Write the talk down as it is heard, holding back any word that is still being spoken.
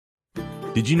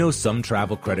Did you know some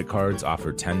travel credit cards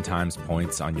offer 10 times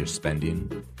points on your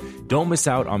spending? Don't miss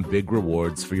out on big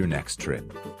rewards for your next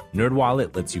trip.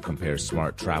 NerdWallet lets you compare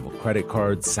smart travel credit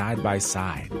cards side by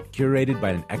side, curated by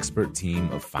an expert team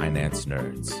of finance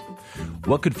nerds.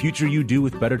 What could future you do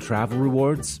with better travel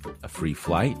rewards? A free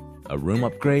flight? A room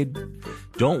upgrade?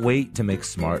 Don't wait to make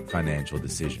smart financial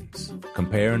decisions.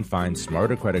 Compare and find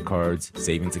smarter credit cards,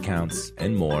 savings accounts,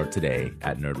 and more today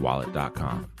at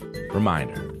nerdwallet.com.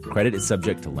 Reminder, credit is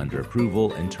subject to lender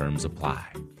approval and terms apply.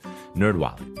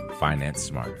 NerdWallet, finance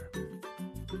smarter.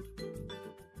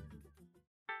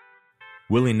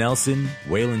 Willie Nelson,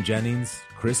 Waylon Jennings,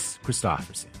 Chris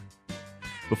Christopherson.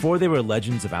 Before they were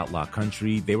legends of outlaw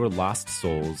country, they were lost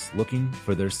souls looking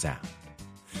for their sound.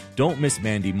 Don't miss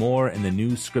Mandy Moore in the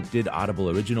new scripted Audible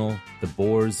original, The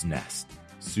Boar's Nest,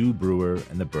 Sue Brewer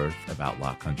and the Birth of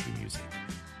Outlaw Country Music.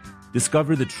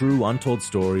 Discover the true untold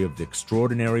story of the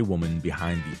extraordinary woman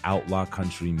behind the outlaw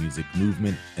country music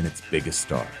movement and its biggest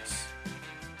stars.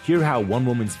 Hear how one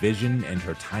woman's vision and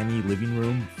her tiny living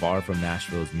room, far from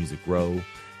Nashville's Music Row,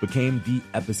 became the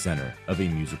epicenter of a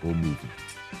musical movement.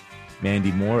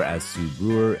 Mandy Moore as Sue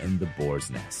Brewer in The Boar's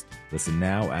Nest. Listen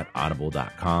now at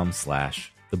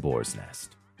audible.com/The Boar's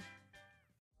Nest.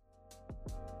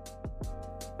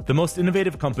 The most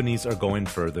innovative companies are going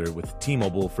further with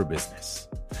T-Mobile for Business.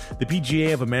 The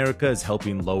PGA of America is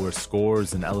helping lower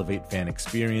scores and elevate fan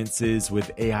experiences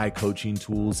with AI coaching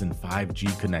tools and 5G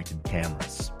connected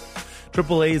cameras.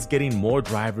 AAA is getting more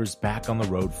drivers back on the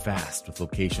road fast with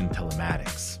location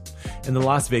telematics. And the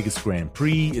Las Vegas Grand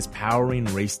Prix is powering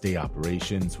race day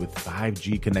operations with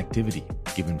 5G connectivity,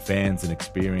 giving fans an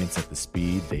experience at the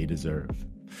speed they deserve.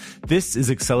 This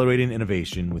is accelerating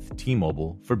innovation with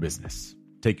T-Mobile for Business.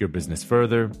 Take your business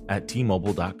further at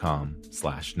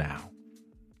T-Mobile.com/now.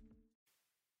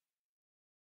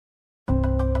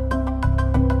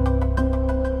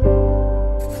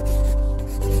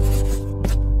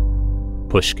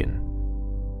 Pushkin.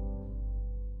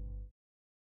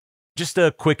 Just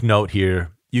a quick note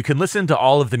here. You can listen to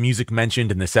all of the music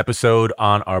mentioned in this episode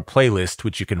on our playlist,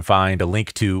 which you can find a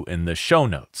link to in the show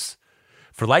notes.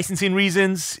 For licensing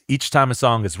reasons, each time a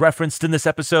song is referenced in this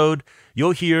episode,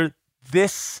 you'll hear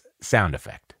this sound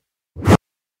effect.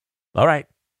 All right,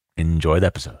 enjoy the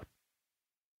episode.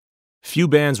 Few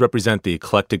bands represent the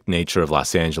eclectic nature of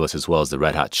Los Angeles as well as the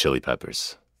Red Hot Chili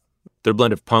Peppers. Their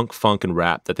blend of punk, funk, and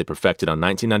rap that they perfected on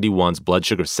 1991's Blood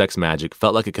Sugar Sex Magik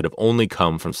felt like it could have only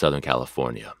come from Southern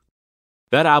California.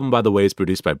 That album, by the way, is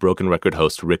produced by Broken Record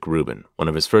host Rick Rubin, one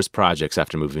of his first projects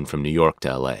after moving from New York to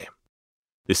LA.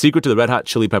 The secret to the Red Hot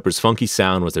Chili Peppers' funky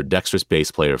sound was their dexterous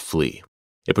bass player, Flea,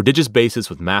 a prodigious bassist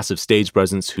with massive stage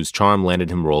presence whose charm landed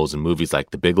him roles in movies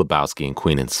like The Big Lebowski and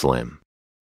Queen and Slim.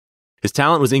 His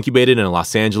talent was incubated in a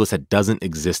Los Angeles that doesn't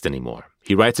exist anymore.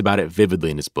 He writes about it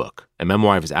vividly in his book, a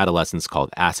memoir of his adolescence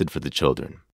called Acid for the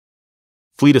Children.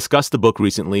 Flea discussed the book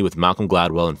recently with Malcolm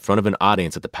Gladwell in front of an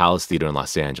audience at the Palace Theater in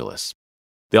Los Angeles.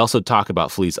 They also talk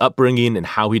about Flea's upbringing and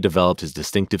how he developed his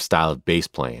distinctive style of bass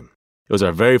playing. It was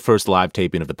our very first live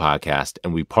taping of the podcast,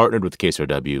 and we partnered with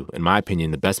KSRW, in my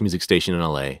opinion, the best music station in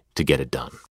LA, to get it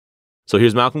done. So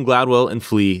here's Malcolm Gladwell and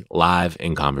Flea live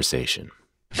in conversation.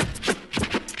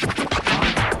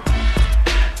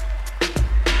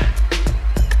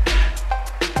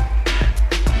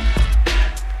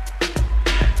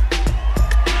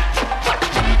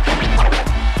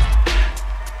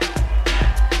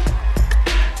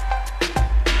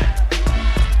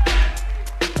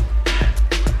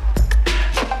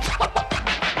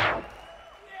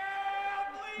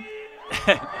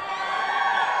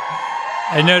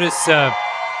 I notice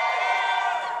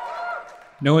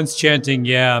no one's chanting,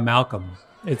 "Yeah, Malcolm."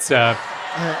 It's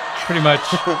pretty much...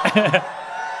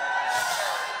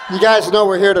 You guys know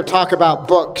we're here to talk about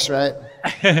books, right?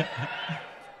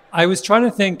 I was trying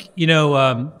to think,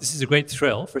 this is a great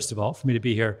thrill, first of all, for me to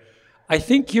be here. I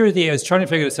think I was trying to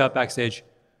figure this out backstage,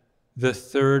 the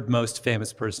third most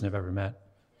famous person I've ever met.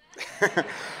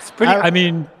 It's pretty,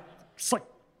 it's like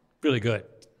really good.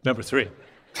 Number 3.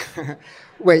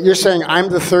 Wait, you're saying I'm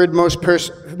the third most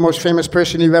famous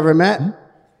person you've ever met?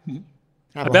 Mm-hmm.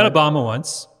 I met Obama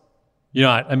once.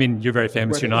 You're very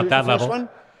famous. You're not that level. One?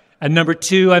 And number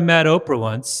 2, I met Oprah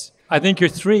once. I think you're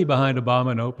 3 behind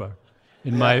Obama and Oprah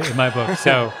in my book.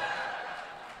 So,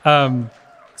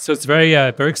 so it's very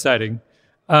very exciting.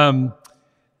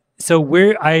 So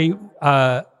we're going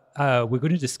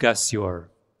to discuss your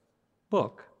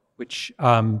book, which,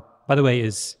 by the way,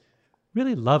 is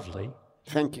really lovely.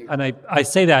 Thank you. And I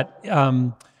say that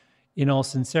in all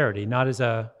sincerity, not as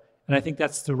and I think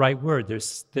that's the right word.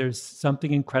 There's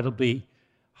something incredibly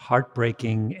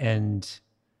heartbreaking and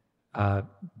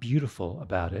beautiful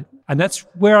about it. And that's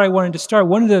where I wanted to start.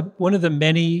 One of the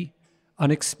many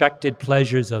unexpected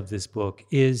pleasures of this book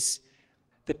is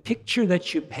the picture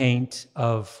that you paint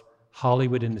of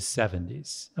Hollywood in the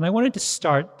 70s. And I wanted to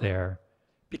start there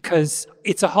because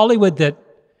it's a Hollywood that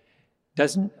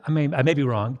doesn't, I may be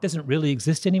wrong, doesn't really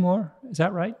exist anymore. Is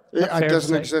that right? It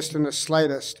doesn't exist in the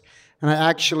slightest. And I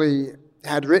actually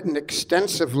had written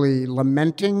extensively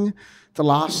lamenting the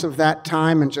loss of that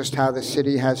time and just how the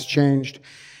city has changed.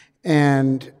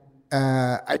 And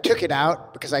I took it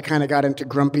out because I kind of got into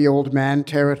grumpy old man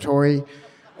territory.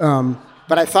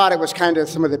 But I thought it was kind of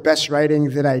some of the best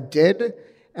writing that I did.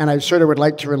 And I sort of would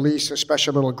like to release a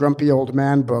special little grumpy old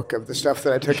man book of the stuff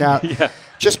that I took out. Yeah.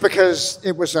 Just because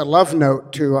it was a love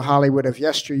note to a Hollywood of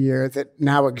yesteryear that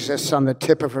now exists on the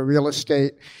tip of a real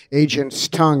estate agent's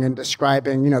tongue in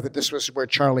describing, that this was where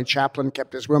Charlie Chaplin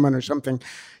kept his woman or something,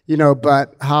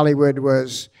 but Hollywood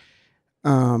was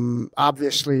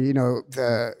obviously,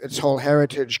 its whole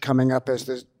heritage coming up as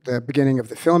the beginning of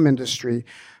the film industry.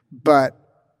 But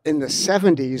in the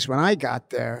 70s, when I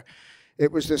got there,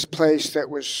 it was this place that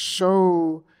was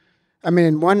so,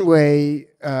 in one way,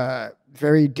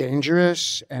 very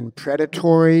dangerous and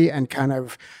predatory and kind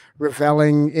of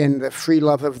reveling in the free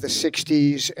love of the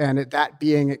 60s and that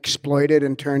being exploited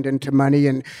and turned into money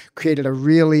and created a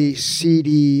really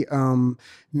seedy,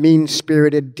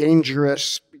 mean-spirited,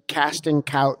 dangerous casting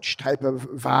couch type of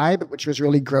vibe, which was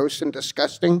really gross and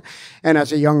disgusting. And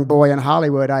as a young boy in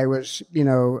Hollywood, I was,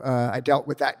 I dealt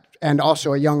with that. And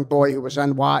also a young boy who was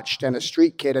unwatched and a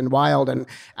street kid and wild and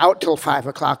out till 5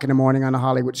 o'clock in the morning on the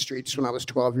Hollywood streets when I was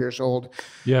 12 years old.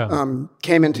 Yeah.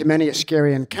 Came into many a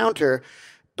scary encounter,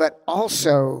 but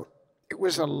also it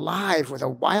was alive with a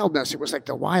wildness. It was like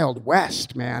the Wild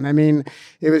West, man.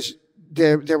 It was,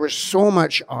 there was so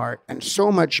much art and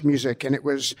so much music, and it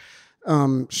was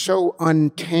so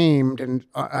untamed and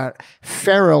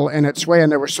feral in its way,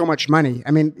 and there was so much money.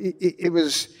 It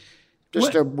was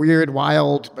just a weird,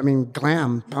 wild,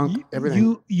 glam, punk,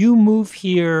 everything. You move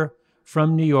here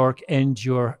from New York, and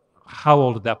you're how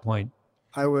old at that point?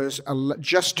 I was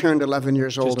just turned 11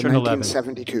 years old in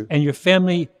 1972. And your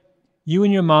family, you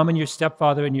and your mom and your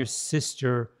stepfather and your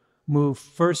sister moved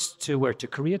first to where? To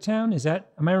Koreatown?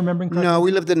 Am I remembering correctly? No,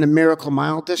 we lived in the Miracle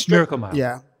Mile district. Miracle Mile.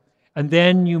 Yeah. And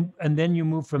then you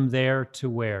moved from there to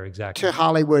where exactly? To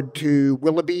Hollywood, to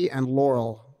Willoughby and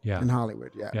Laurel in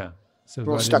Hollywood. Yeah. Yeah. So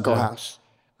little stucco house.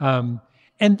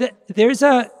 There's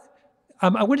I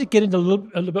want to get into a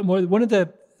little bit more. One of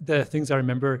the things I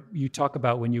remember you talk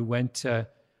about when you went to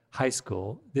high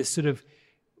school, this sort of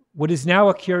what is now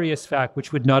a curious fact,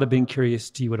 which would not have been curious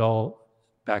to you at all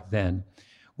back then,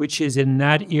 which is in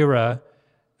that era,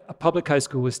 a public high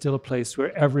school was still a place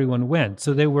where everyone went.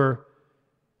 So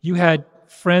you had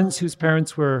friends whose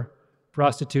parents were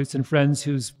prostitutes and friends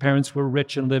whose parents were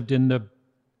rich and lived in the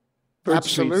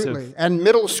Absolutely. And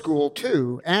middle school,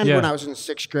 too. And when I was in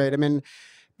 6th grade,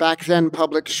 back then,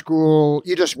 public school,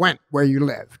 you just went where you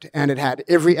lived. And it had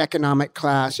every economic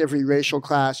class, every racial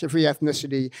class, every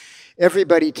ethnicity,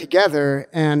 everybody together.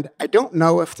 And I don't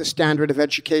know if the standard of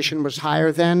education was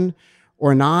higher then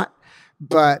or not,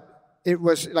 but it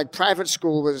was like private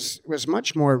school was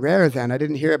much more rare then. I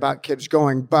didn't hear about kids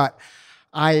going, but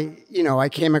I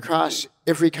came across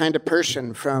every kind of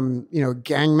person from,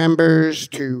 gang members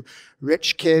to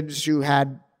rich kids who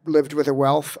had lived with a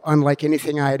wealth unlike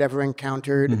anything I had ever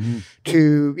encountered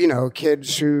to,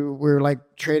 kids who were like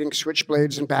trading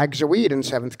switchblades and bags of weed in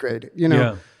 7th grade,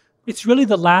 Yeah. It's really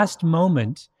the last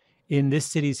moment in this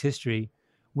city's history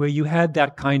where you had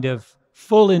that kind of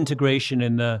full integration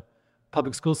in the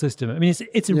public school system.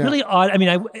 It's a really odd.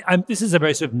 This is a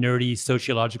very sort of nerdy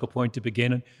sociological point to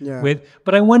begin with,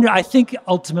 but I think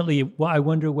ultimately, I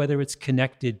wonder whether it's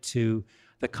connected to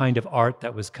the kind of art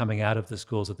that was coming out of the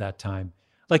schools at that time.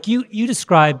 Like you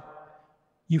described,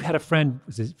 you had a friend,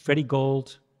 was it Freddie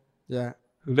Gold? Yeah.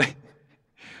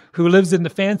 Who lives in the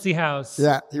fancy house.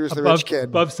 Yeah, he was the rich kid.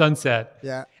 Above Sunset.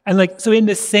 Yeah. And so in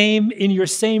your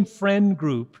same friend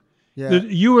group,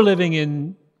 you were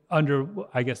living under,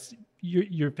 I guess,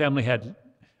 your family had.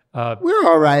 We were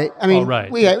all right. All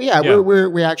right.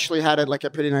 We actually had a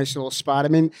pretty nice little spot.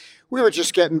 We were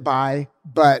just getting by,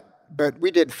 but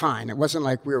we did fine. It wasn't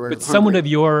like we were. But hungry. Someone of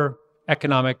your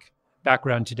economic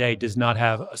background today does not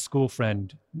have a school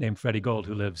friend named Freddie Gold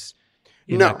who lives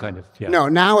in that kind of. Yeah. No,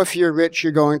 now if you're rich,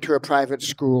 you're going to a private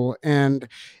school, and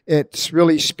it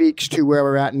really speaks to where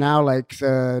we're at now, like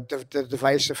the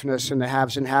divisiveness and the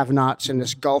haves and have-nots and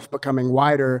this gulf becoming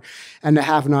wider, and the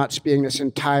have-nots being this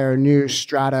entire new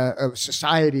strata of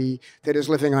society that is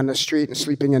living on the street and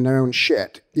sleeping in their own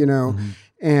shit,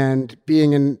 And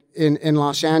being in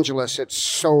Los Angeles, it's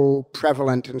so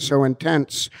prevalent and so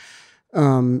intense.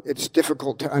 It's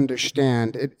difficult to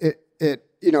understand.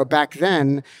 Back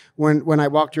then, when I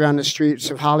walked around the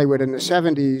streets of Hollywood in the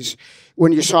 70s,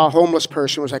 when you saw a homeless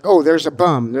person, it was like, oh, there's a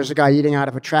bum. There's a guy eating out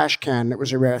of a trash can. That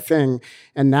was a rare thing.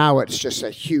 And now it's just a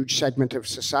huge segment of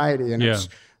society. And it's,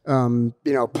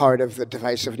 part of the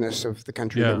divisiveness of the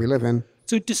country that we live in.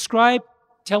 So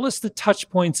tell us the touch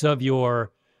points of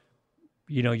your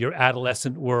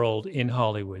adolescent world in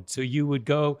Hollywood. So you would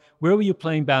go, where were you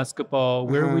playing basketball?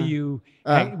 Where were you,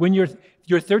 when your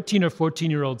 13 or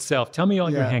 14-year-old self, tell me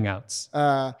all your hangouts.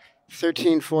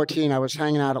 13, 14, I was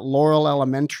hanging out at Laurel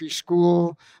Elementary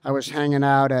School. I was hanging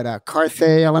out at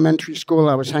Carthay Elementary School.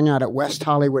 I was hanging out at West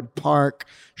Hollywood Park,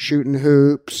 shooting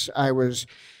hoops. I was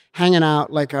hanging out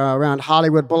around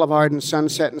Hollywood Boulevard and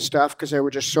Sunset and stuff because there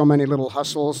were just so many little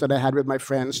hustles that I had with my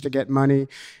friends to get money.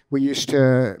 Me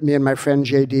and my friend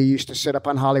JD used to sit up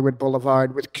on Hollywood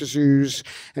Boulevard with kazoos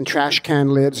and trash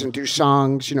can lids and do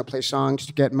songs, play songs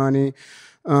to get money.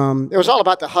 It was all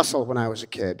about the hustle when I was a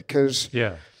kid because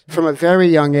from a very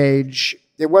young age,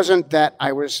 it wasn't that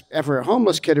I was ever a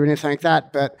homeless kid or anything like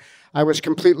that, but I was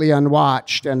completely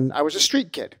unwatched, and I was a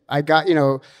street kid. I got,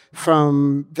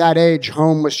 from that age,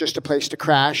 home was just a place to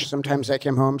crash. Sometimes I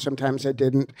came home, sometimes I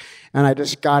didn't, and I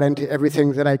just got into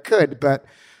everything that I could. But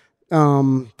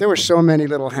there were so many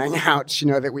little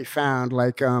hangouts, that we found.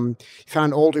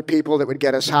 Found older people that would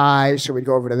get us high, so we'd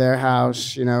go over to their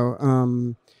house,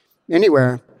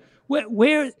 anywhere.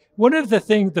 Where one of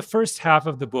the first half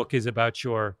of the book is about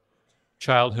your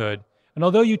childhood, and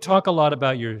although you talk a lot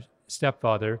about your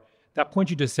stepfather, that point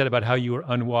you just said about how you were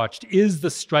unwatched is the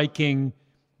striking,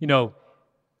 to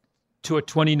a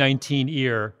 2019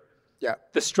 ear. Yeah.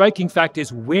 The striking fact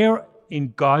is, where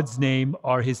in God's name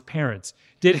are his parents?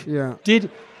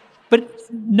 But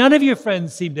none of your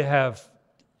friends seem to have.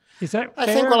 Is that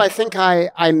fair? I think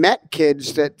I met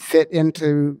kids that fit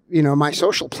into, my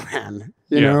social plan,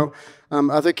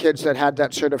 other kids that had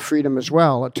that sort of freedom as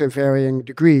well to varying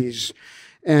degrees.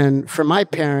 And for my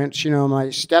parents, my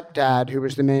stepdad, who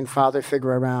was the main father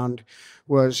figure around,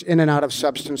 was in and out of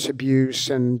substance abuse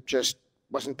and just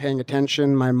wasn't paying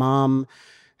attention. My mom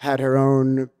had her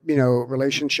own,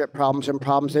 relationship problems.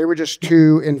 They were just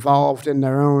too involved in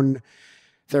their own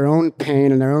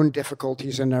pain and their own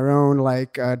difficulties and their own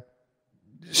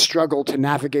struggle to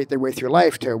navigate their way through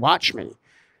life to watch me,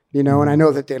 And I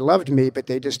know that they loved me, but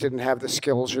they just didn't have the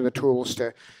skills or the tools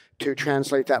to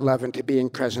translate that love into being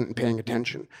present and paying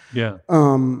attention. Yeah.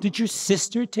 Did your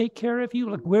sister take care of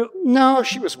you? No,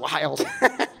 she was wild.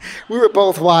 We were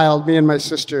both wild, me and my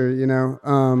sister,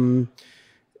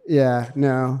 Yeah,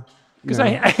 no. Because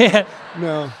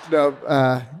No,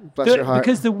 bless her heart.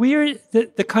 Because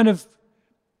the kind of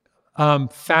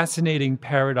fascinating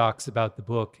paradox about the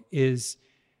book is,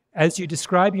 as you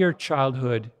describe your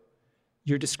childhood,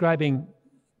 you're describing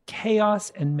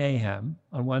chaos and mayhem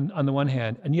on the one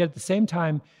hand, and yet at the same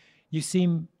time, you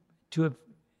seem to have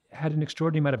had an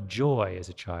extraordinary amount of joy as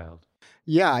a child.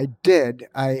 Yeah, I did.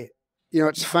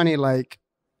 It's funny,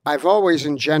 I've always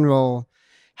in general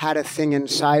had a thing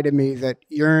inside of me that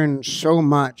yearned so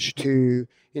much to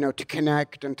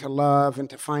connect and to love and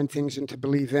to find things to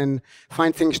believe in.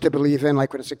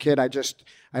 Like when I was a kid, I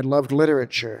loved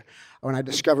literature. When I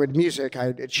discovered music,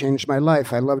 it changed my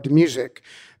life. I loved music.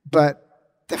 But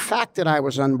the fact that I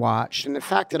was unwatched and the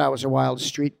fact that I was a wild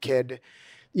street kid,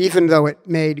 even though it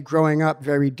made growing up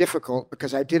very difficult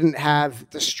because I didn't have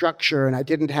the structure and I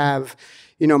didn't have,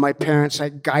 my parents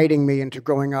guiding me into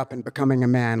growing up and becoming a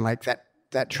man,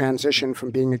 that transition from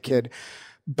being a kid.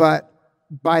 But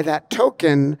by that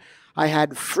token, I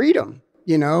had freedom,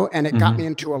 and it got me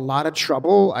into a lot of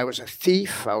trouble. I was a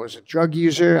thief. I was a drug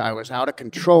user. I was out of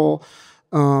control.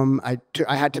 I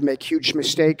had to make huge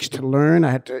mistakes to learn.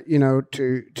 I had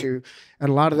to, and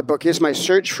a lot of the book is my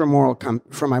search for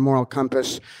my moral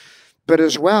compass. But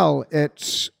as well,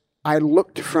 I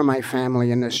looked for my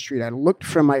family in the street. I looked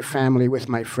for my family with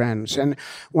my friends. And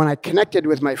when I connected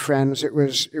with my friends, it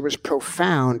was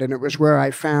profound. And it was where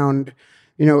I found,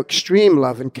 extreme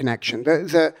love and connection.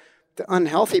 The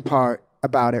unhealthy part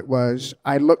about it was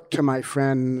I looked to my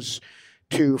friends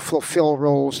to fulfill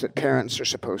roles that parents are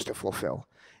supposed to fulfill.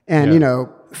 And,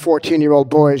 14-year-old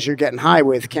boys you're getting high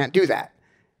with can't do that,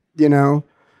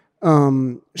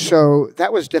 So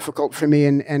that was difficult for me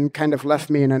and kind of left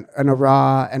me in a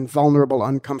raw and vulnerable,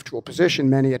 uncomfortable position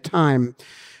many a time.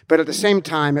 But at the same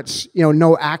time, it's,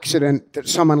 no accident that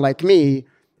someone like me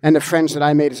and the friends that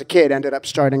I made as a kid ended up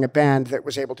starting a band that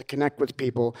was able to connect with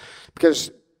people.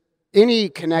 Because any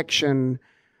connection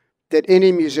that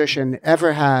any musician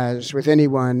ever has with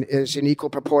anyone is in equal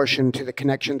proportion to the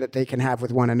connection that they can have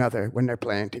with one another when they're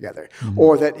playing together. Mm-hmm.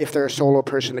 Or that if they're a solo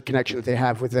person, the connection that they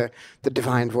have with the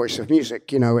divine voice of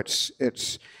music.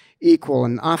 It's equal.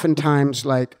 And oftentimes,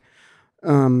 like,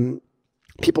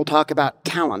 people talk about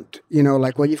talent,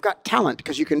 like, well, you've got talent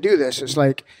because you can do this. It's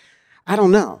like, I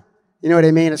don't know. You know what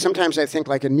I mean? And sometimes I think,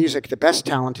 like in music, the best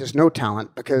talent is no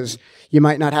talent, because you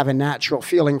might not have a natural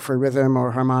feeling for rhythm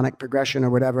or harmonic progression or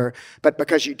whatever. But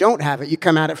because you don't have it, you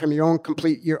come at it from your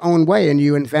own way, and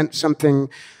you invent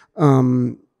something,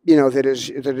 that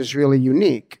is really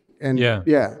unique. And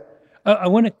yeah. I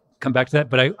want to come back to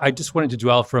that, but I just wanted to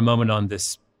dwell for a moment on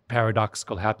this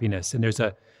paradoxical happiness. And there's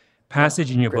a passage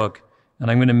in your book,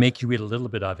 and I'm going to make you read a little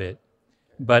bit of it.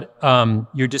 But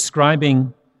you're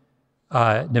describing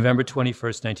November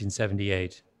 21st,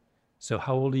 1978. So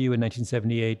how old are you in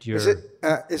 1978?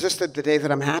 Is this the day that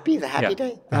I'm happy? The happy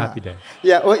day? The happy day.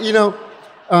 Yeah, well,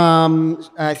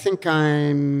 I think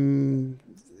I'm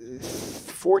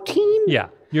 14. Yeah,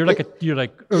 you're like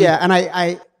yeah, and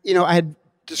I had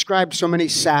described so many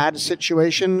sad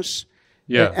situations.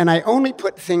 Yeah. And I only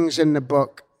put things in the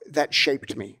book that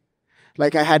shaped me.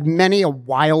 Like, I had many a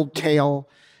wild tale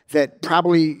that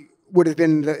probably would have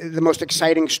been the most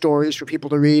exciting stories for people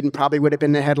to read, and probably would have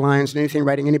been the headlines and anything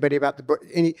writing anybody about the book,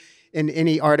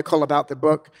 any article about the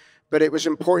book. But it was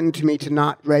important to me to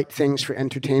not write things for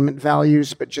entertainment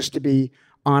values, but just to be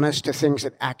honest to things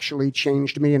that actually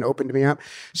changed me and opened me up.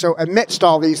 So amidst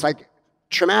all these like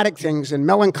traumatic things and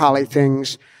melancholy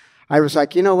things, I was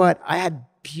like, you know what? I had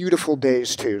beautiful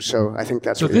days too. So I think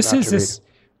that's what this is this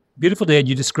beautiful day. And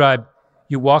you describe,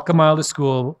 you walk a mile to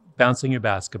school, bouncing your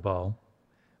basketball.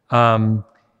 And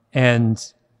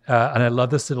I love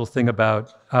this little thing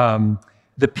about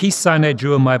the peace sign I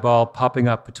drew on my ball popping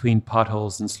up between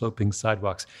potholes and sloping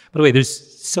sidewalks. By the way,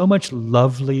 there's so much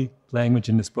lovely language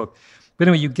in this book. But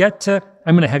anyway, you get to,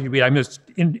 I'm going to have you read, I'm just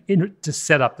to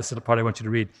set up this little part I want you to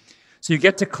read. So you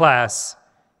get to class,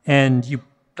 and you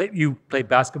play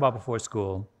basketball before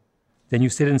school. Then you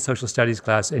sit in social studies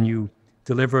class, and you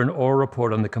deliver an oral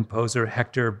report on the composer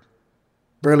Hector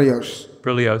Berlioz.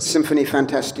 Symphonie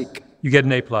Fantastique. You get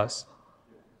an A+.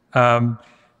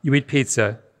 You eat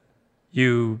pizza.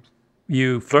 You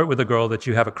flirt with a girl that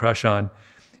you have a crush on.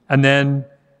 And then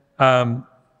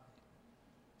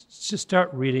just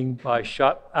start reading by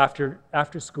shot after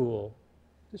school.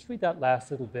 Just read that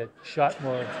last little bit.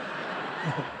 Shotmore.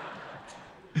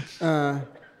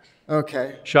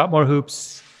 Okay. Shotmore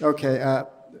Hoops. Okay.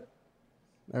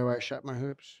 I shot more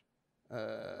hoops.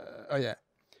 Yeah.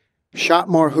 Shot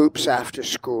more hoops after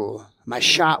school. My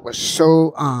shot was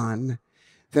so on.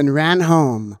 Then ran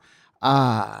home.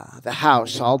 The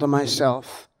house all to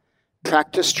myself.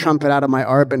 Practiced trumpet out of my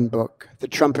Arbin book, the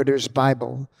trumpeter's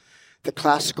Bible. The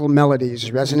classical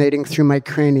melodies resonating through my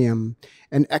cranium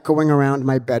and echoing around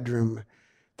my bedroom.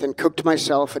 Then cooked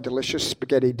myself a delicious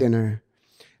spaghetti dinner.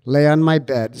 Lay on my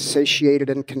bed, satiated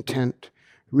and content,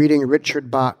 reading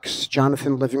Richard Bach's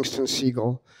Jonathan Livingston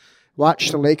Seagull.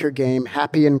 Watched the Laker game,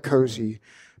 happy and cozy,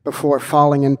 before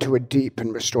falling into a deep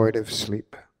and restorative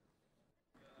sleep.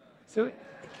 So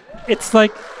it's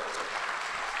like,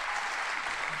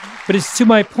 but it's to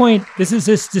my point, this is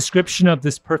this description of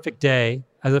this perfect day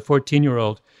as a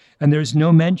 14-year-old, and there's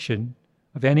no mention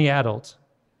of any adult.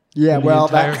 Yeah, well,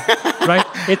 right?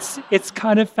 It's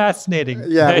kind of fascinating.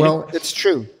 Yeah, right? Well, it's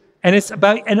true. And it's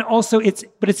about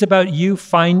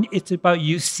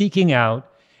you seeking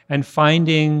out and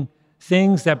finding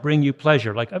things that bring you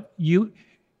pleasure. Like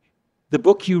the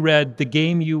book you read, the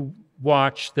game you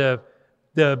watch, the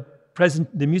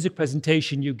music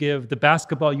presentation you give, the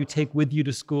basketball you take with you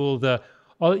to school,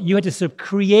 you had to sort of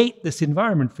create this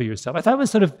environment for yourself. I thought it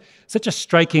was sort of such a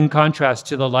striking contrast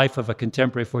to the life of a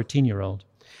contemporary 14-year-old.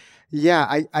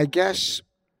 Yeah, I guess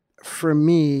for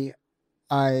me,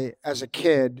 as a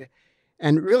kid,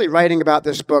 and really writing about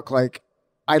this book, like,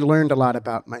 I learned a lot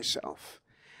about myself.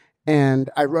 And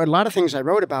I wrote a lot of things I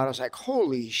wrote about. I was like,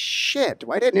 holy shit,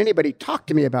 why didn't anybody talk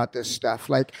to me about this stuff?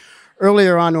 Like,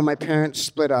 earlier on when my parents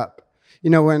split up,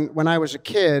 when I was a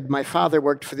kid, my father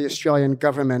worked for the Australian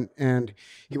government, and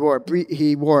he wore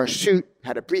a suit,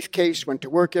 had a briefcase, went to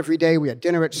work every day. We had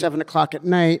dinner at 7 o'clock at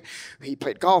night. He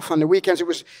played golf on the weekends.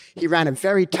 He ran a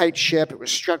very tight ship. It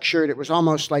was structured. It was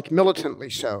almost like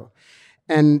militantly so.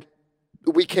 And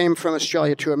we came from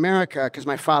Australia to America because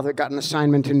my father got an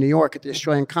assignment in New York at the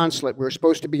Australian consulate. We were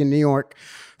supposed to be in New York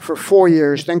for 4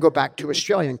 years, then go back to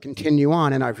Australia and continue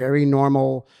on in our very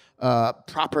normal,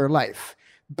 proper life.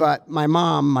 But my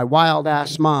mom, my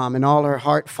wild-ass mom, in all her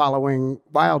heart-following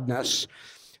wildness,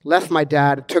 left my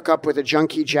dad, took up with a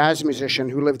junkie jazz musician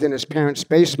who lived in his parents'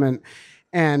 basement.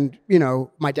 And, you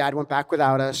know, my dad went back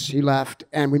without us. He left.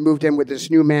 And we moved in with this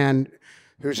new man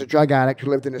who's a drug addict who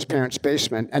lived in his parents'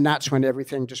 basement. And that's when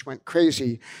everything just went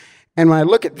crazy. And when I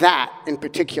look at that in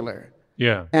particular,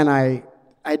 and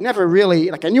I'd never really,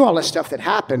 like, I knew all this stuff that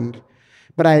happened,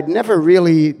 but I had never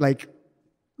really, like,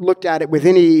 looked at it with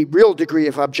any real degree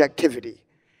of objectivity.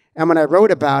 And when I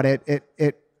wrote about it,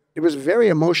 it was very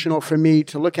emotional for me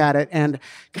to look at it, and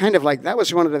kind of like, that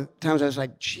was one of the times I was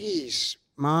like, geez,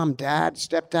 Mom, Dad,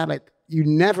 Stepdad, like, you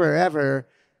never, ever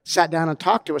sat down and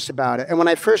talked to us about it. And when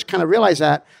I first kind of realized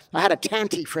that, I had a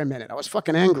tanty for a minute. I was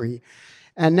fucking angry.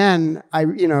 And then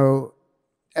you know,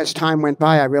 as time went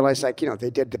by, I realized, like, you know, they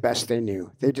did the best they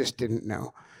knew. They just didn't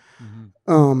know.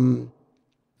 Mm-hmm.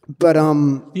 But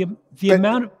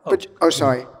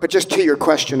just to your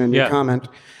question and your comment,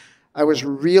 I was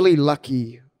really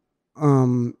lucky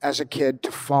as a kid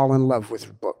to fall in love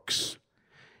with books.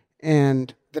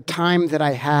 And the time that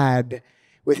I had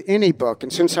with any book,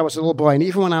 and since I was a little boy, and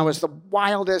even when I was the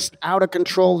wildest, out of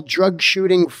control, drug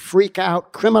shooting, freak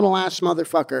out, criminal ass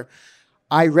motherfucker,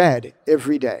 I read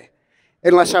every day,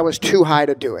 unless I was too high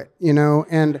to do it, you know.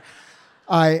 And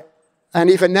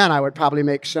even then I would probably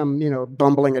make some, you know,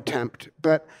 bumbling attempt.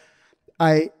 But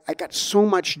I got so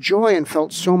much joy and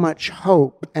felt so much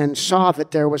hope and saw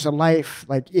that there was a life,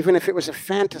 like, even if it was a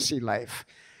fantasy life,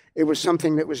 it was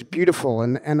something that was beautiful.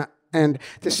 And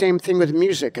the same thing with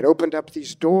music. It opened up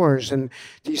these doors and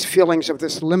these feelings of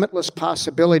this limitless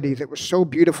possibility that was so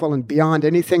beautiful and beyond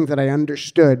anything that I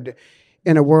understood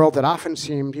in a world that often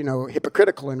seemed, you know,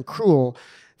 hypocritical and cruel,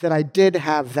 that I did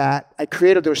have that. I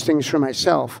created those things for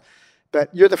myself.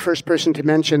 But you're the first person to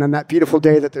mention on that beautiful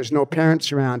day that there's no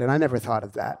parents around, and I never thought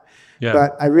of that. Yeah.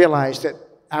 But I realized that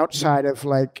outside of,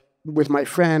 like, with my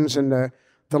friends and the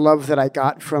love that I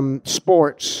got from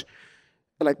sports,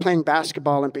 like playing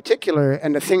basketball in particular,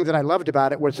 and the thing that I loved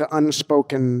about it was the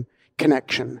unspoken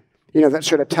connection. You know, that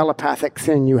sort of telepathic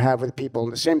thing you have with people.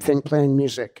 And the same thing playing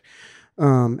music.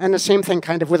 And the same thing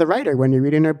kind of with a writer when you're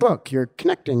reading their book. You're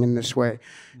connecting in this way.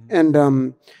 Mm-hmm. And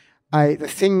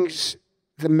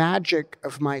the magic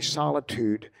of my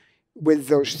solitude with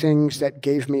those things that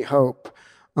gave me hope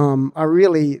are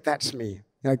really, that's me.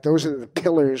 Like, those are the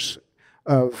pillars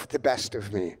of the best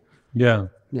of me. Yeah.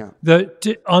 Yeah.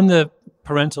 On the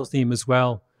parental theme as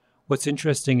well, what's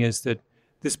interesting is that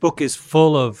this book is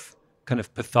full of kind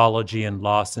of pathology and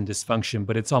loss and dysfunction,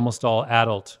 but it's almost all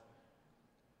adult.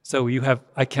 So you have,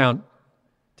 am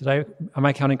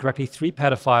I counting correctly? 3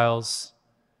 pedophiles,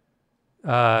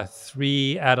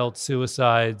 3 adult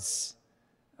suicides.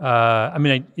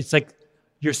 It's like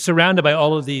you're surrounded by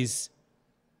all of these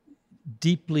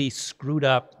deeply screwed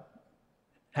up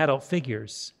adult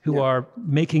figures who are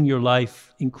making your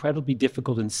life incredibly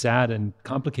difficult and sad and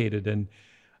complicated. And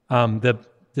the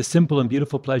simple and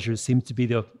beautiful pleasures seem to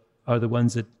be are the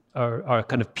ones that are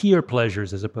kind of peer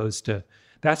pleasures, as opposed to,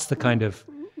 that's the kind of...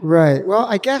 Right. Well,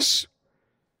 I guess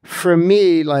for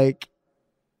me, like,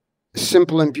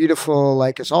 simple and beautiful,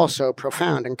 like, is also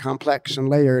profound and complex and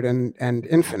layered and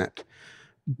infinite.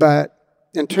 But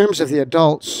in terms of the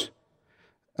adults,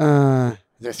 there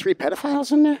are 3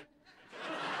 pedophiles in there?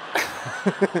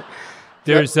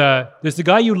 There's the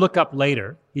guy you look up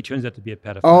later. He turns out to be a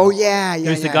pedophile. Oh, yeah.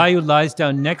 There's the guy who lies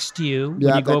down next to you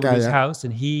when you go over to his house,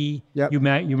 and you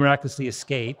miraculously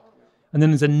escape. And then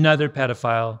there's another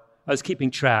pedophile. I was keeping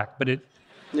track, but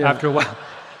after a while,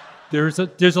 there's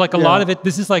like a lot of it.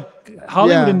 This is like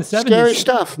Hollywood in the 70s. Scary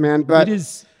stuff, man. But it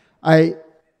is.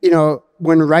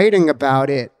 When writing about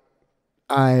it,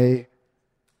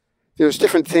 there's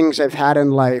different things I've had in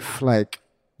life. Like,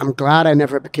 I'm glad I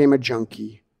never became a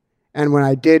junkie. And when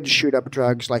I did shoot up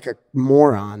drugs like a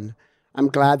moron, I'm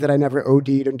glad that I never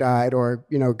OD'd and died or,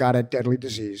 got a deadly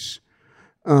disease.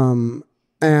 And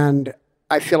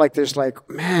I feel like there's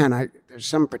there's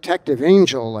some protective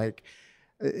angel, like,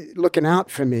 looking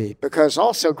out for me. Because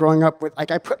also growing up with,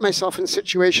 I put myself in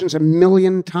situations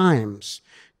 1,000,000 times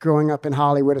growing up in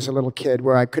Hollywood as a little kid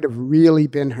where I could have really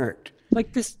been hurt.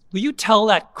 Like this, will you tell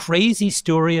that crazy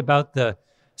story about the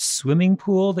swimming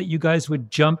pool that you guys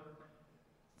would jump?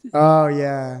 Oh,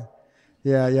 yeah.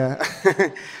 Yeah.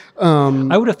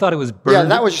 I would have thought it was burned. Yeah,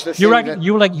 that was just the thing.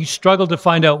 You were like, you struggled to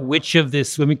find out which of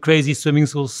the crazy swimming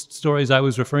school stories I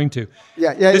was referring to.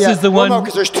 Yeah. This is the one. No,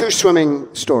 because there's 2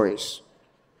 swimming stories.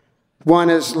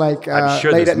 One is like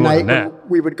late at night when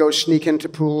we would go sneak into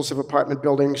pools of apartment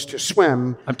buildings to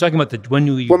swim. I'm talking about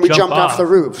when we jumped off the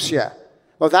roofs. Yeah.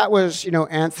 Well, that was,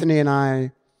 Anthony and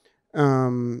I,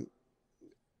 when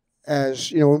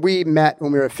we met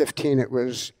when we were 15, it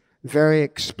was very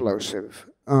explosive.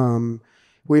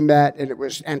 We met, and it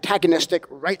was antagonistic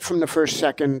right from the first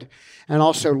second, and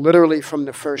also literally from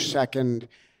the first second,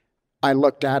 I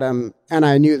looked at him, and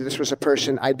I knew that this was a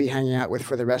person I'd be hanging out with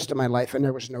for the rest of my life, and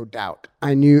there was no doubt.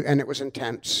 I knew, and it was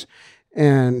intense.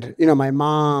 And, my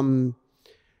mom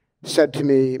said to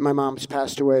me, my mom's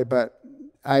passed away, but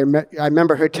I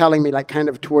remember her telling me, like, kind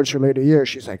of towards her later years,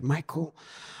 she's like, Michael,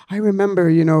 I remember,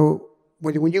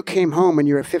 when you came home when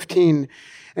you were 15,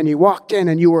 and you walked in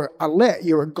and you were alit,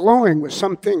 you were glowing with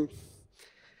something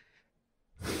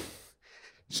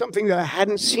that I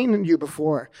hadn't seen in you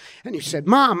before. And you said,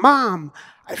 Mom,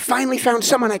 I finally found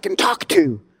someone I can talk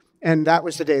to. And that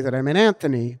was the day that I met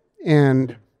Anthony.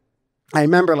 And I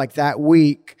remember, like, that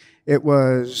week, it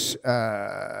was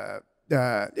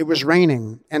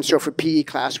raining. And so for PE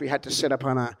class, we had to sit up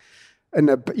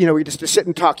we just to sit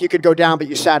and talk. You could go down, but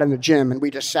you sat in the gym, and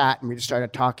we just sat and we just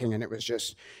started talking, and it was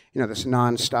just, this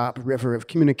nonstop river of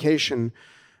communication.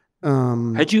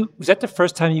 Was that the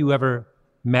first time you ever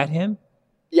met him?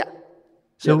 Yeah.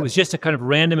 So it was just a kind of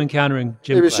random encounter in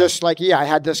gym class. It was just like, I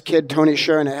had this kid, Tony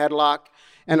Scher, in a headlock,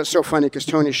 and it's so funny because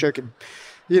Tony Scher could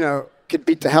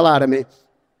beat the hell out of me.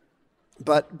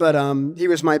 But he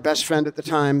was my best friend at the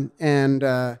time, and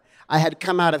I had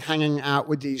come out of hanging out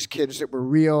with these kids that were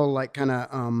real, like, kind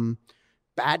of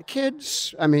bad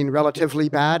kids. I mean, relatively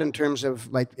bad in terms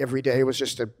of, like, every day was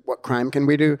just what crime can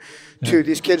we do, to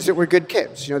these kids that were good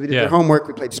kids. They did their homework.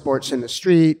 We played sports in the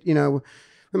street. We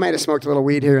might have smoked a little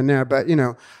weed here and there, but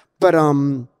and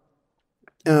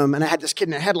I had this kid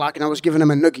in a headlock, and I was giving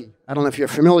him a noogie. I don't know if you're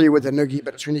familiar with a noogie,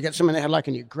 but it's when you get someone in a headlock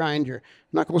and you grind your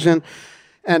knuckles in.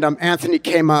 And Anthony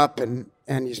came up and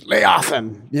he's, lay off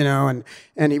him, and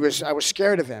I was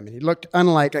scared of him. And he looked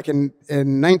unlike, like in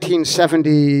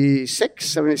 1976,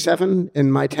 77,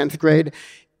 in my 10th grade,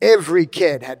 every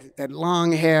kid had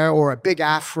long hair or a big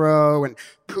afro and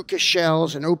puka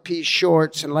shells and OP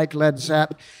shorts and like Led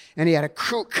Zepp. And he had a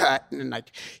crew cut, and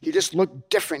like he just looked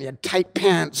different. He had tight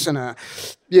pants and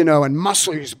and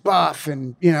muscle. He was buff,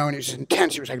 and and he was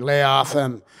intense. He was like, lay off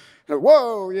him. And,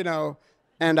 whoa,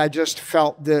 And I just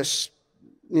felt this,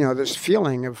 this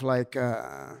feeling of like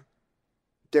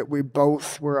that we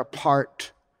both were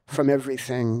apart from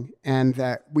everything, and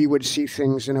that we would see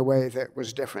things in a way that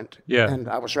was different. Yeah. And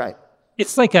I was right.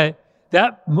 It's like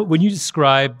when you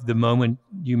describe the moment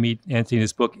you meet Anthony in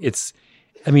this book,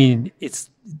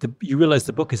 you realize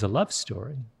the book is a love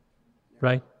story,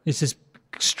 right? It's this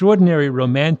extraordinary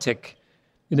romantic,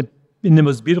 in the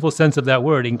most beautiful sense of that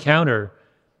word, encounter.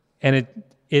 And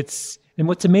and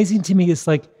what's amazing to me is,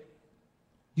 like,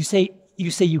 you say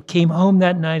you came home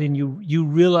that night and you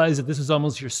realized that this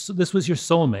was your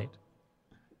soulmate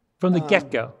from the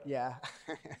get-go. Yeah.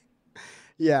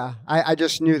 Yeah. I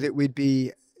just knew that we'd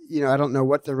be, I don't know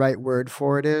what the right word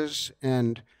for it is.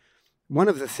 And one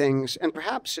of the things, and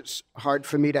perhaps it's hard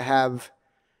for me to have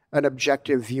an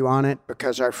objective view on it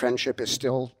because our friendship is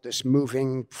still this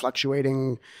moving,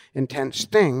 fluctuating, intense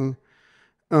thing,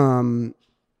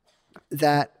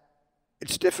 that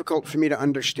it's difficult for me to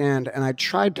understand. And I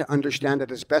tried to understand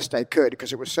it as best I could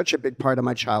because it was such a big part of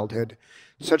my childhood,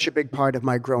 such a big part of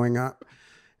my growing up.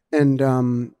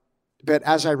 And but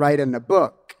as I write in the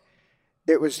book,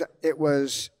 it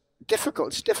was difficult.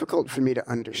 It's difficult for me to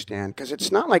understand because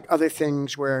it's not like other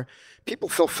things where people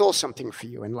fulfill something for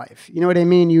you in life. You know what I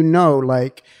mean?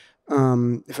 Like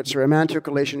if it's a romantic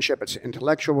relationship, it's an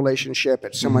intellectual relationship,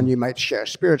 it's someone you might share a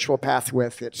spiritual path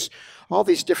with, it's all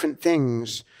these different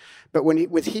things. But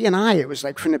with he and I, it was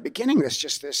like from the beginning,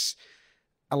 this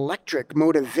electric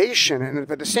motivation. And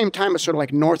at the same time, it's sort of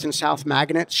like north and south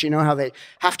magnets. You know how they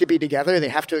have to be together, they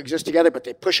have to exist together, but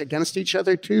they push against each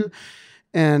other too.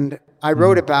 And I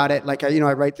wrote about it, like,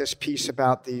 I write this piece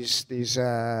about these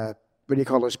what do you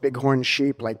call those bighorn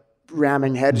sheep, like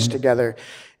ramming heads together,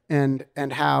 and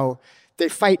how they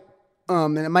fight.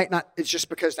 And it might not, it's just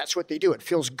because that's what they do. It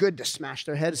feels good to smash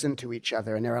their heads into each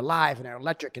other, and they're alive and they're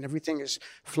electric and everything is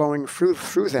flowing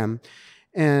through them.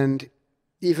 And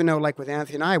even though, like with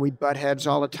Anthony and I, we butt heads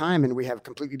all the time and we have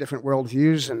completely different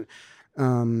worldviews and,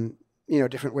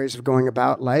 different ways of going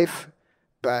about life,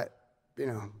 but,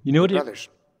 brothers.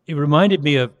 It reminded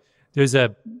me of, there's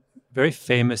a very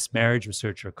famous marriage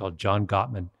researcher called John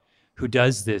Gottman who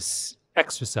does this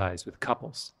exercise with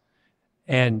couples.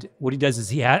 And what he does is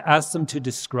he asks them to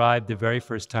describe the very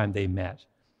first time they met.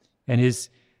 And his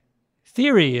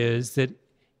theory is that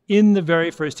in the very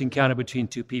first encounter between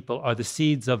two people are the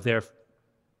seeds of their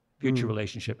future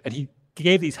relationship. And he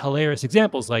gave these hilarious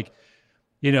examples, like,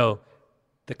 the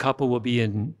couple will be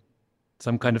in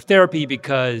some kind of therapy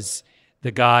because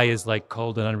the guy is like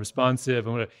cold and unresponsive.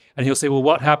 And he'll say, well,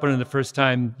 what happened in the first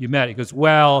time you met? He goes,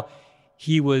 well,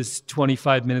 he was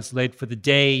 25 minutes late for the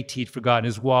date. He'd forgotten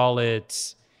his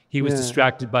wallet. He was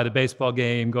distracted by the baseball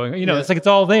game going, it's like it's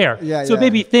all there. So it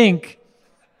made me think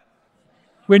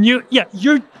when you're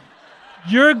goofing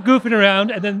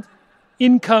around and then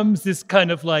in comes this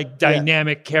kind of like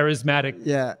dynamic,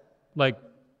 charismatic, like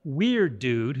weird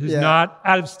dude who's not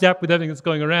out of step with everything that's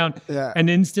going around. Yeah. And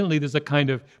instantly there's a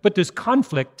kind of, but there's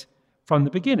conflict from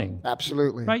the beginning.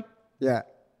 Absolutely. Right? Yeah.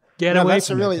 Get away that's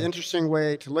from a really that. interesting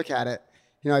way to look at it.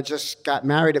 I just got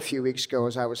married a few weeks ago,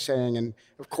 as I was saying. And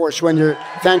of course,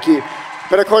 thank you.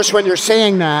 But of course, when you're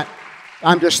saying that,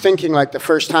 I'm just thinking like the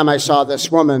first time I saw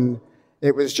this woman,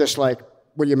 it was just like,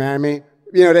 will you marry me?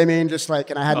 You know what I mean? Just like,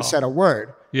 and I hadn't said a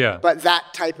word. Yeah. But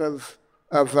that type of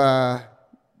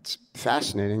it's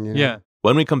fascinating. Yeah.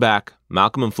 When we come back,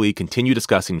 Malcolm and Flea continue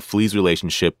discussing Flea's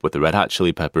relationship with the Red Hot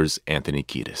Chili Peppers' Anthony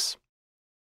Kiedis.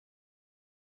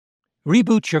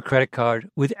 Reboot your credit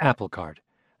card with Apple Card,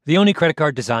 the only credit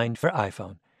card designed for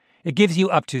iPhone. It gives you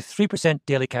up to 3%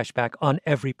 daily cash back on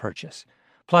every purchase.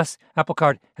 Plus, Apple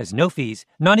Card has no fees,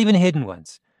 not even hidden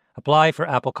ones. Apply for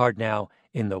Apple Card now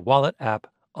in the Wallet app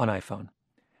on iPhone.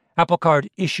 Apple Card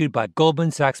issued by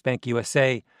Goldman Sachs Bank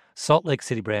USA, Salt Lake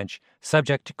City branch,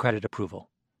 subject to credit approval.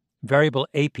 Variable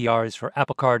APRs for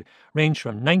Apple Card range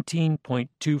from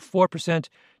 19.24%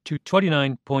 to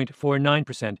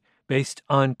 29.49% based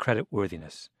on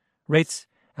creditworthiness. Rates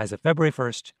as of February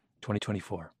 1st,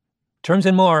 2024. Terms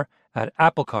and more at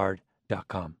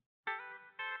applecard.com.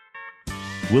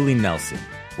 Willie Nelson,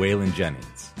 Waylon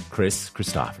Jennings, Chris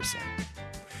Christopherson.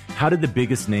 How did the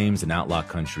biggest names in outlaw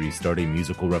country start a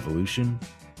musical revolution?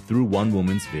 Through one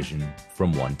woman's vision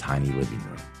from one tiny living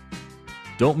room.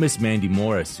 Don't miss Mandy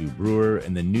Moore as Sue Brewer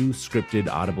in the new scripted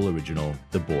Audible original,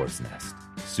 The Boar's Nest,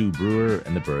 Sue Brewer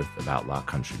and the Birth of Outlaw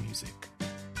Country Music.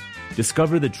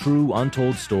 Discover the true,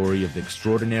 untold story of the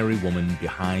extraordinary woman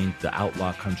behind the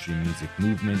outlaw country music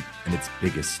movement and its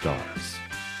biggest stars.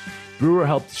 Brewer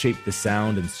helped shape the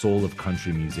sound and soul of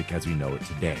country music as we know it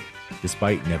today,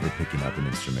 despite never picking up an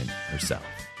instrument herself.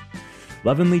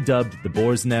 Lovingly dubbed The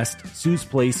Boar's Nest, Sue's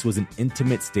place was an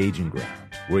intimate staging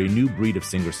ground where a new breed of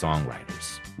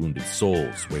singer-songwriters, wounded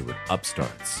souls, wayward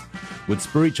upstarts, would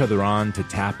spur each other on to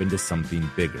tap into something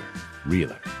bigger,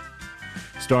 realer.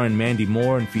 Starring Mandy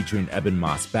Moore and featuring Eben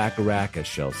Moss-Bacharach as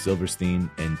Shel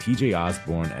Silverstein and TJ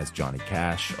Osborne as Johnny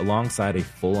Cash, alongside a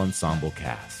full ensemble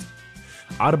cast.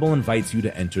 Audible invites you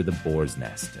to enter The Boar's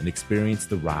Nest and experience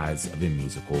the rise of a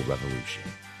musical revolution.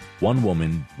 One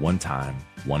woman, one time,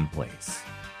 one place.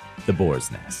 The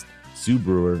Boar's Nest, Sue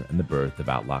Brewer and the Birth of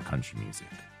Outlaw Country Music.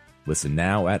 Listen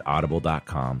now at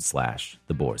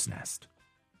audible.com/The Boar's Nest.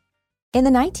 In the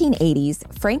 1980s,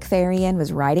 Frank Farian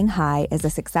was riding high as a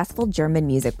successful German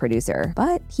music producer,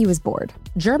 but he was bored.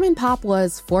 German pop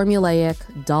was formulaic,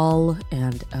 dull,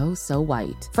 and oh so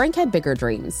white. Frank had bigger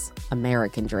dreams,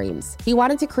 American dreams. He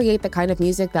wanted to create the kind of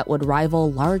music that would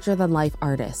rival larger-than-life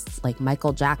artists like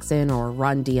Michael Jackson or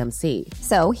Run DMC.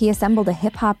 So he assembled a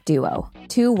hip-hop duo,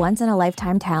 two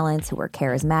once-in-a-lifetime talents who were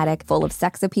charismatic, full of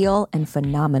sex appeal, and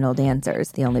phenomenal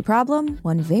dancers. The only problem?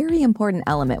 One very important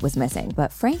element was missing,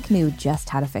 but Frank knew just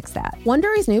how to fix that.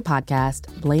 Wondery's new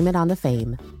podcast, Blame It on the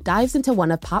Fame, dives into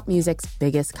one of pop music's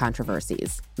biggest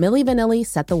controversies. Milli Vanilli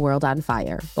set the world on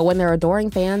fire, but when their adoring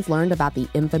fans learned about the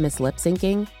infamous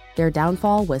lip-syncing, their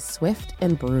downfall was swift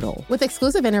and brutal. With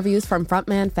exclusive interviews from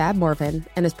frontman Fab Morvan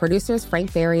and his producers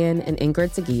Frank Farian and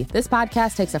Ingrid Segui, this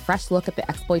podcast takes a fresh look at the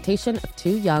exploitation of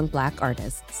two young Black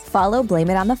artists. Follow Blame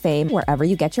It on the Fame wherever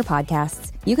you get your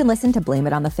podcasts. You can listen to Blame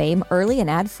It on the Fame early and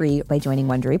ad-free by joining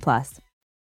Wondery Plus.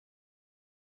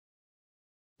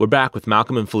 We're back with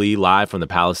Malcolm and Flea live from the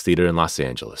Palace Theater in Los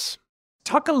Angeles.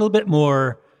 Talk a little bit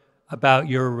more about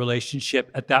your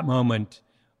relationship at that moment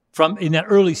in that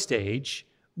early stage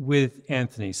with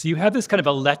Anthony. So you have this kind of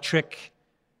electric,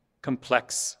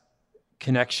 complex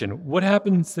connection. What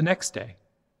happens the next day?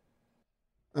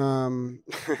 We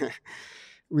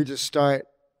just start,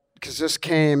 because this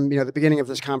came, the beginning of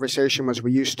this conversation was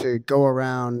we used to go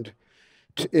around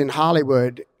in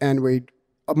Hollywood and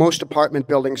most apartment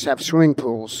buildings have swimming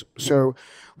pools. So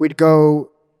we'd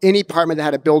go, any apartment that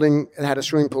had a building that had a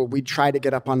swimming pool, we'd try to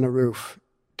get up on the roof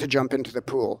to jump into the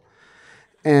pool.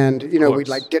 And, we'd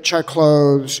ditch our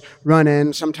clothes, run in,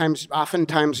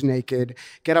 oftentimes naked,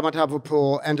 get up on top of a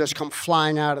pool and just come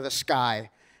flying out of the sky.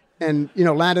 And,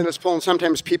 land in this pool. And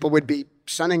sometimes people would be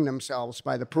sunning themselves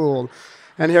by the pool.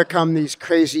 And here come these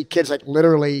crazy kids,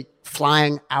 literally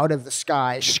flying out of the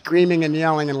sky, screaming and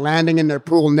yelling and landing in their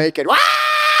pool naked. Wah!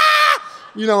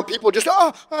 People just,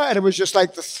 and it was just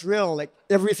like the thrill, like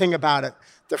everything about it.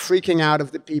 The freaking out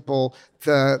of the people,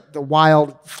 the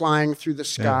wild flying through the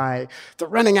sky, the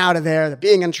running out of there, the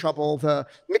being in trouble, the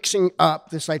mixing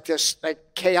up, this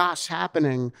chaos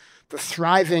happening, the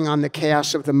thriving on the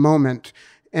chaos of the moment.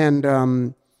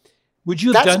 And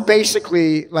that's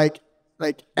basically like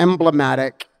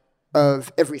emblematic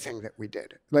of everything that we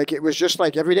did. Like it was just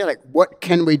like every day, like what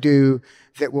can we do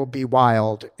that will be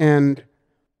wild? And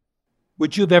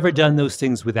would you have ever done those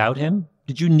things without him?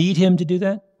 Did you need him to do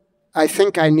that? I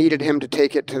think I needed him to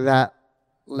take it to that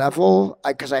level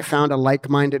because I found a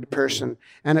like-minded person.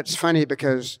 And it's funny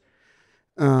because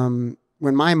when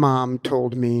my mom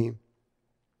told me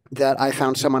that I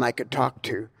found someone I could talk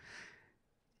to,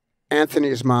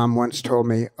 Anthony's mom once told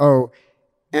me,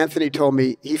 Anthony told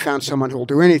me he found someone who will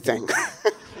do anything.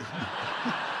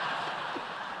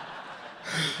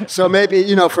 So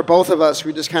maybe, for both of us,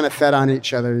 we just kind of fed on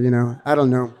each other, I don't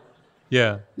know.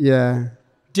 Yeah. Yeah.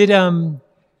 Did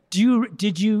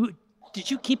you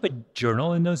keep a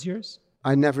journal in those years?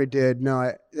 I never did.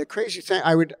 No. The crazy thing,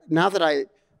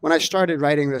 when I started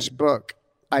writing this book,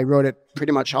 I wrote it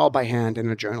pretty much all by hand in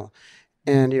a journal,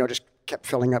 and just kept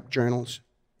filling up journals.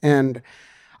 And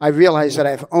I realized that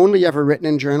I've only ever written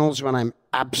in journals when I'm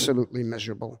absolutely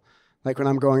miserable, like when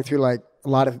I'm going through like a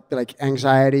lot of like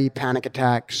anxiety, panic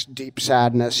attacks, deep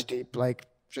sadness, deep like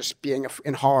just being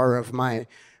in horror of my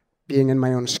being in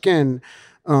my own skin.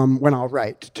 When I'll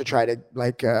write to try to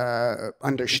like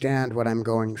understand what I'm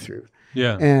going through.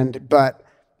 Yeah. But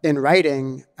in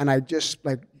writing, and I just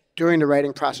like during the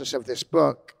writing process of this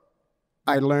book,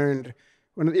 I learned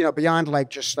beyond like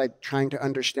just like trying to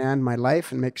understand my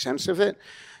life and make sense of it.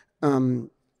 One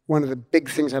of the big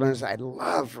things I learned is I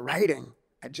love writing.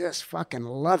 I just fucking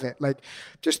love it. Like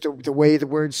just the way the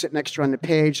words sit next to you on the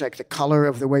page, like the color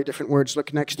of the way different words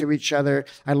look next to each other.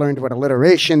 I learned what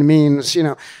alliteration means,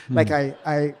 like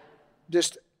I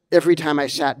just, every time I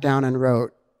sat down and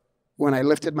wrote, when I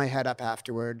lifted my head up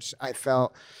afterwards, I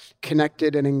felt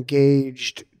connected and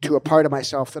engaged to a part of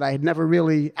myself that I had never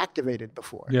really activated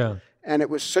before. Yeah. And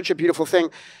it was such a beautiful thing.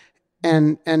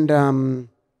 And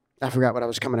I forgot what I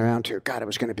was coming around to. God, it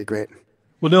was going to be great.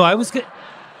 Well, no, I was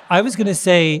going to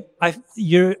say,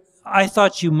 I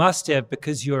thought you must have,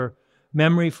 because your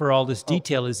memory for all this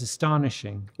detail is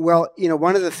astonishing. Well,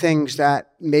 one of the things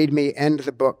that made me end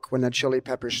the book when the Chili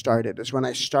Peppers started is when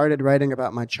I started writing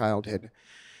about my childhood.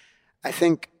 I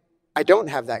think I don't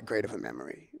have that great of a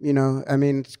memory,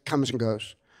 it comes and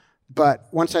goes. But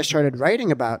once I started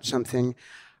writing about something,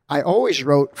 I always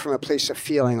wrote from a place of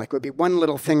feeling, like it would be one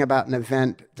little thing about an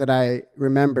event that I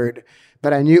remembered,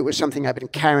 but I knew it was something I've been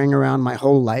carrying around my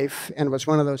whole life, and it was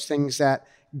one of those things that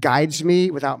guides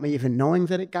me without me even knowing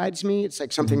that it guides me. It's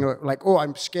like something like,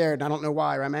 I'm scared, I don't know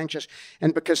why, or I'm anxious,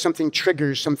 and because something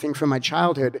triggers something from my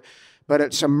childhood, but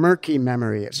it's a murky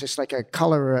memory. It's just like a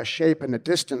color or a shape in the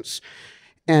distance.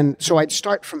 And so I'd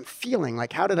start from feeling,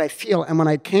 like, how did I feel? And when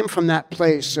I came from that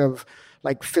place of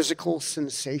like physical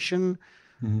sensation,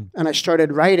 and I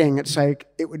started writing, it's like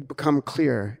it would become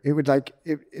clear. It would like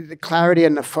the clarity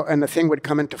and the thing would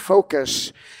come into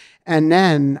focus, and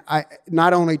then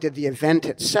not only did the event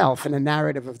itself and the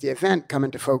narrative of the event come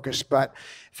into focus, but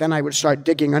then I would start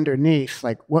digging underneath,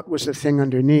 like what was the thing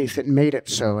underneath that made it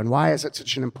so, and why is it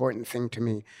such an important thing to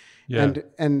me? Yeah.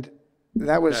 And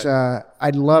that was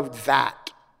I loved that.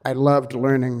 I loved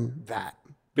learning that.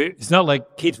 But it's not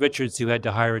like Keith Richards, who had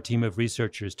to hire a team of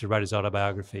researchers to write his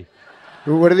autobiography.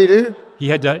 What did he do?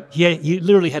 He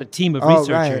literally had a team of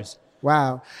researchers. Right.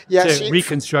 Wow. Yeah. To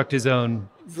reconstruct his own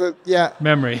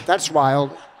memory. That's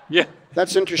wild. Yeah.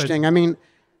 That's interesting.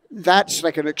 That's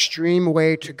like an extreme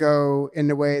way to go in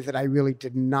the way that I really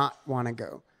did not want to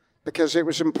go, because it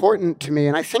was important to me.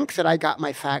 And I think that I got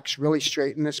my facts really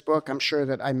straight in this book. I'm sure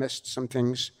that I missed some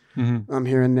things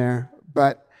here and there,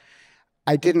 but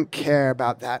I didn't care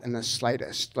about that in the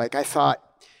slightest. Like I thought,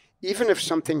 even if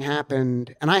something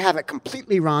happened, and I have it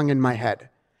completely wrong in my head,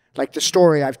 like the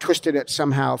story, I've twisted it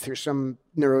somehow through some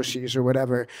neuroses or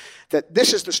whatever, that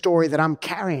this is the story that I'm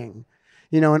carrying.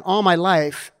 And all my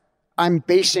life, I'm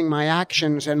basing my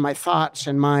actions and my thoughts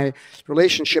and my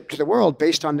relationship to the world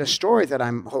based on this story that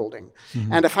I'm holding.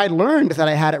 And if I learned that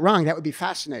I had it wrong, that would be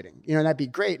fascinating. That'd be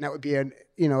great. And that would be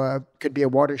could be a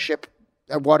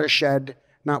watershed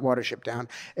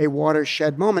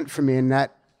moment for me in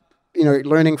that,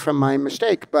 learning from my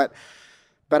mistake. But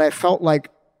I felt like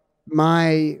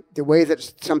the way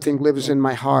that something lives in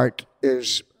my heart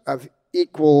is of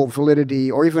equal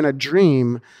validity, or even a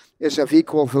dream is of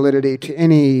equal validity to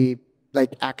any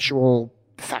like actual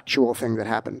factual thing that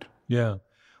happened. Yeah.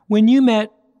 When you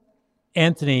met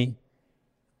Anthony,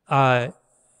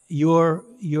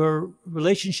 your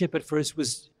relationship at first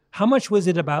was, how much was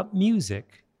it about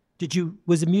music?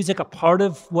 Was the music a part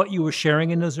of what you were sharing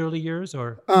in those early years,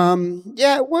 or?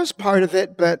 Yeah, it was part of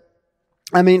it, but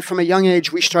I mean, from a young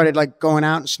age, we started like going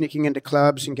out and sneaking into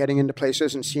clubs and getting into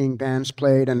places and seeing bands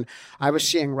played. And I was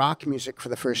seeing rock music for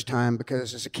the first time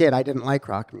because as a kid, I didn't like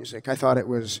rock music. I thought it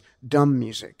was dumb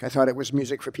music. I thought it was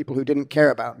music for people who didn't care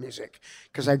about music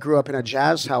because I grew up in a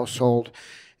jazz household,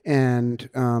 and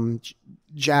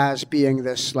jazz being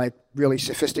this like really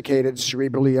sophisticated,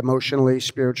 cerebrally, emotionally,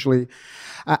 spiritually.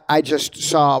 I just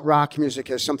saw rock music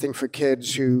as something for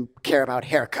kids who care about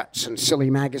haircuts and silly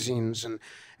magazines and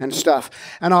stuff.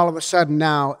 And all of a sudden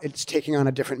now it's taking on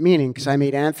a different meaning because I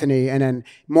meet Anthony and then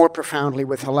more profoundly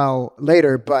with Hillel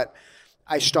later, but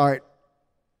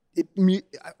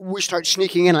we start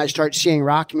sneaking in, I start seeing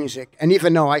rock music. And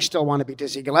even though I still want to be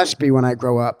Dizzy Gillespie when I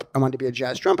grow up, I want to be a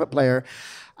jazz trumpet player,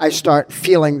 I start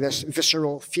feeling this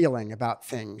visceral feeling about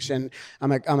things. And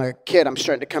I'm a kid, I'm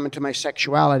starting to come into my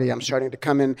sexuality, I'm starting to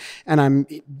come in, and I'm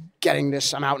getting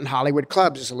this, I'm out in Hollywood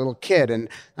clubs as a little kid, and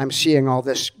I'm seeing all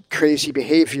this crazy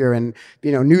behavior and,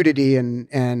 nudity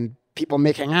and people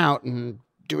making out and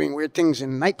doing weird things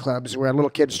in nightclubs where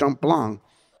little kids don't belong.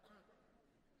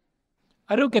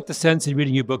 I don't get the sense in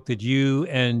reading your book that you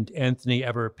and Anthony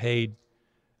ever paid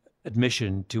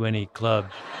admission to any club.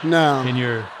 No.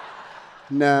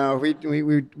 No,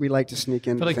 we like to sneak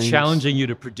in. I feel like things. Challenging you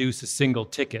to produce a single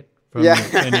ticket from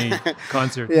any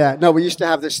concert. Yeah, no, we used to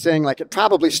have this thing, like it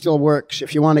probably still works.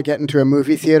 If you want to get into a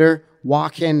movie theater,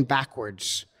 walk in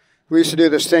backwards. We used to do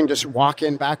this thing, just walk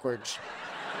in backwards.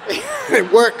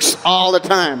 It works all the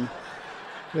time.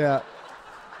 Yeah.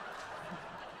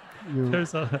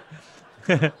 There's a...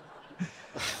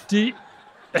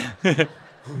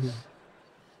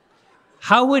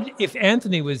 How would, if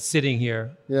Anthony was sitting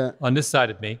here on this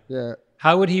side of me,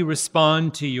 how would he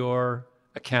respond to your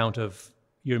account of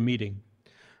your meeting?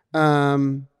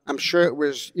 I'm sure it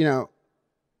was,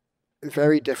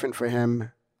 very different for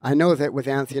him. I know that with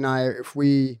Anthony and I, if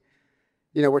we,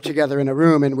 we're together in a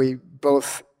room and we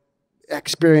both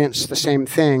experience the same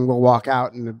thing, we'll walk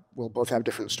out and we'll both have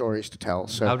different stories to tell.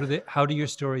 So how do your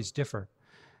stories differ?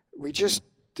 They just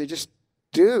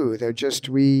do. They're just,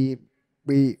 we're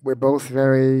both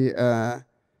very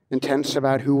intense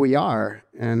about who we are,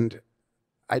 and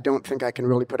I don't think I can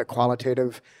really put a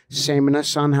qualitative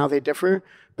sameness on how they differ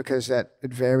because that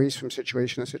it varies from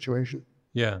situation to situation.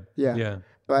 Yeah.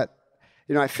 But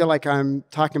I feel like I'm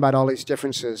talking about all these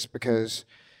differences because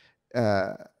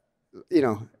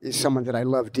he's someone that I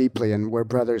love deeply, and we're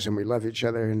brothers, and we love each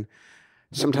other. And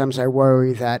sometimes I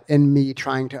worry that in me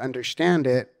trying to understand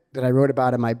it, that I wrote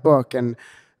about in my book, and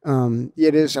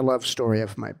it is a love story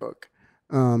of my book,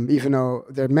 even though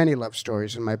there are many love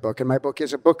stories in my book. And my book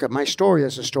is my story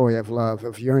is a story of love,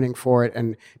 of yearning for it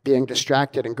and being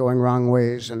distracted and going wrong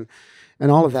ways and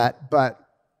all of that. But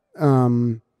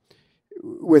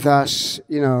with us,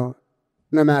 no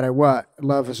matter what,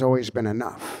 love has always been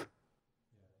enough.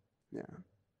 Yeah.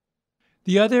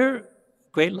 The other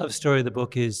great love story of the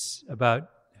book is about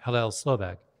Hillel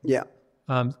Slovak. Yeah.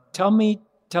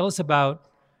 Tell us about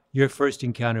your first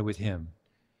encounter with him.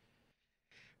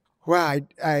 Well,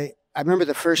 I remember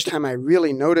the first time I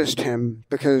really noticed him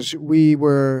because we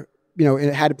were,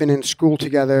 had been in school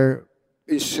together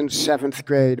since 7th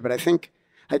grade, but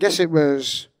I guess it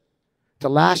was the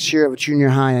last year of junior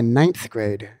high in 9th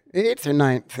grade, 8th or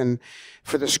 9th, and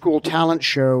for the school talent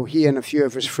show, he and a few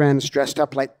of his friends dressed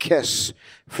up like Kiss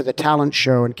for the talent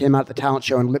show and came out the talent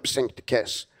show and lip-synced to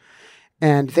Kiss.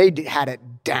 And they had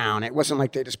it down. It wasn't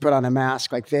like they just put on a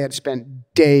mask. Like they had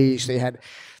spent days. They had,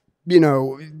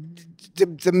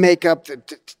 the makeup, the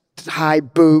high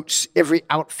boots. Every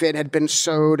outfit had been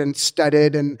sewed and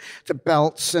studded, and the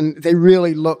belts. And they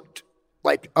really looked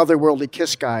like otherworldly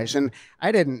Kiss guys. And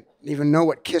I didn't even know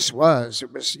what Kiss was.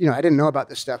 It was, I didn't know about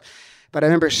this stuff. But I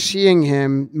remember seeing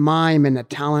him mime in a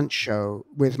talent show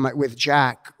with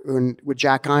Jack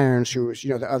Irons, who was,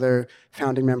 the other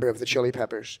founding member of the Chili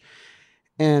Peppers.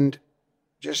 And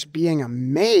just being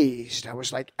amazed, I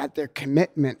was like at their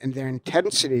commitment and their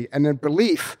intensity and their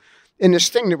belief in this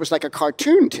thing that was like a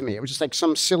cartoon to me. It was just like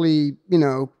some silly,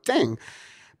 thing.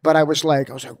 But I was like,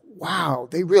 wow,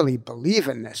 they really believe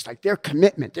in this. Like their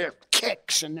commitment, their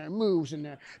kicks and their moves and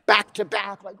their back to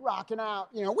back, like rocking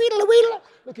out, wheedle,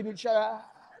 looking at each other,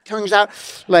 tongues out.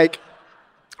 Like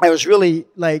I was really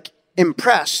like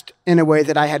impressed in a way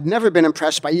that I had never been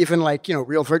impressed by even like,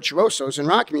 real virtuosos in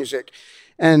rock music.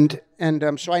 And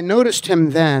so I noticed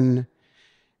him then,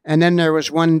 and then there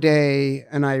was one day,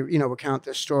 and I, recount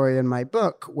this story in my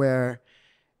book, where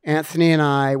Anthony and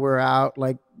I were out,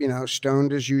 like,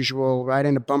 stoned as usual,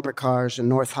 riding to bumper cars in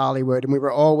North Hollywood. And we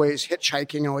were always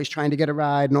hitchhiking, always trying to get a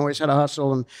ride, and always had a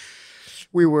hustle. And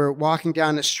we were walking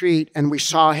down the street, and we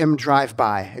saw him drive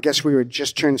by. I guess we were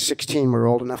just turned 16. We were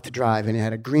old enough to drive. And he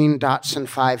had a green Datsun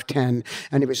 510,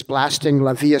 and he was blasting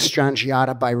La Via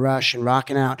Strangiata by Rush and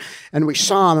rocking out. And we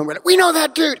saw him, and we're like, we know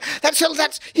that dude.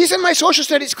 He's in my social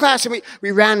studies class. And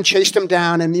we ran and chased him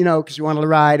down, and, because we wanted a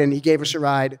ride, and he gave us a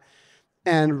ride.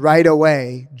 And right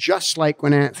away, just like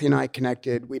when Anthony and I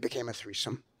connected, we became a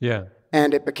threesome. Yeah.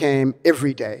 And it became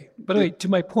every day. By the way, to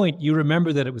my point, you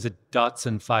remember that it was a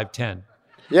Datsun 510.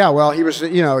 Yeah, well, he was,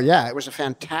 it was a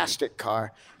fantastic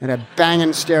car. It had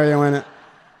banging stereo in it.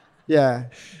 Yeah.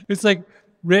 It's like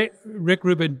Rick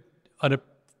Rubin on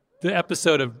the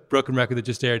episode of Broken Record that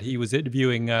just aired, he was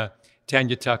interviewing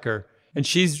Tanya Tucker, and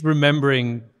she's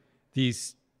remembering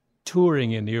these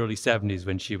touring in the early 70s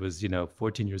when she was,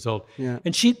 14 years old. Yeah.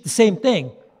 And the same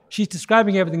thing. She's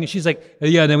describing everything, and she's like,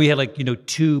 and then we had like,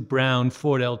 2 brown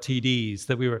Ford LTDs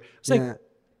that we were, it's like,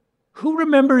 who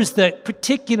remembers that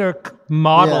particular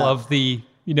model of the,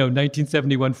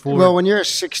 1971 Ford? Well, when you're a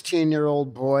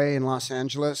 16-year-old boy in Los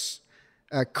Angeles,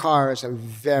 a car is a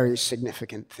very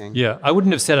significant thing. Yeah, I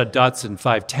wouldn't have said a Datsun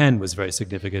 510 was very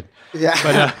significant.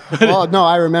 Yeah. Well, no,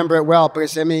 I remember it well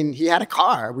because, he had a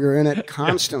car. We were in it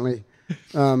constantly.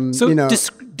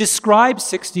 Describe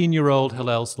 16-year-old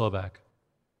Hillel Slovak.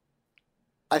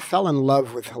 I fell in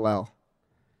love with Hillel.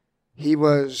 He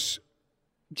was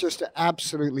just an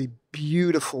absolutely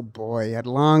beautiful boy. He had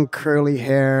long curly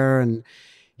hair, and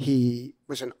he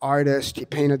was an artist. He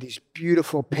painted these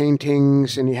beautiful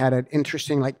paintings, and he had an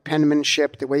interesting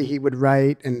penmanship, the way he would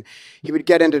write, and he would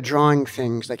get into drawing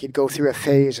things. Like he'd go through a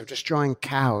phase of just drawing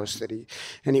cows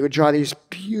and he would draw these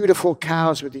beautiful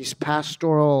cows with these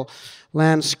pastoral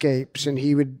landscapes, and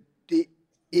he was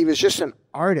just an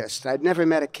artist. I'd never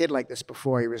met a kid like this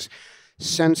before. He was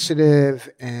sensitive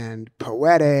and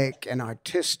poetic and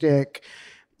artistic,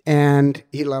 and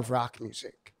he loved rock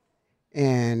music.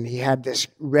 And he had this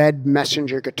red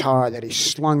Messenger guitar that he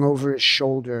slung over his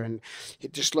shoulder, and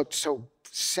it just looked so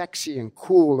sexy and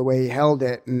cool the way he held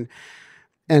it. And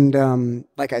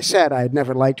like I said, I had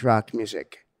never liked rock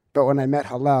music. But when I met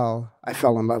Hillel, I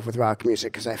fell in love with rock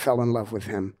music because I fell in love with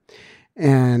him.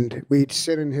 And we'd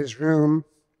sit in his room,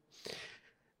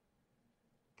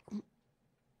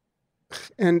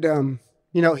 and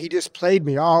he just played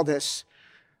me all this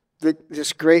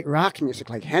great rock music,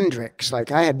 like Hendrix.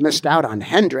 Like I had missed out on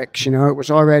Hendrix. It was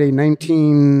already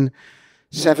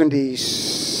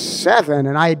 1977,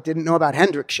 and I didn't know about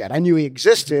Hendrix yet. I knew he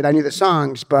existed. I knew the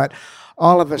songs, but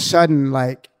all of a sudden,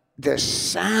 this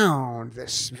sound,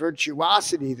 this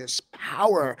virtuosity, this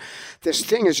power, this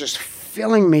thing is just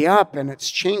filling me up, and it's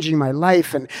changing my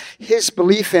life. And his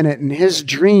belief in it, and his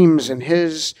dreams, and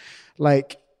his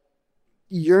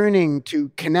yearning to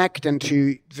connect and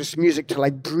to this music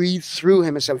to breathe through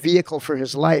him as a vehicle for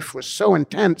his life was so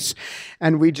intense.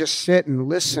 And we just sit and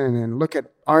listen and look at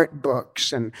art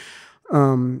books, and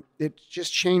it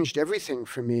just changed everything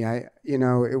for me.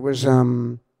 It was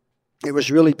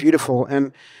really beautiful.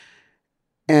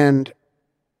 And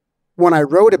when I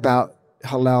wrote about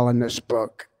Hillel in this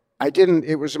book,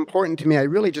 it was important to me. I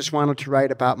really just wanted to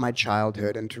write about my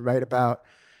childhood and to write about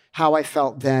how I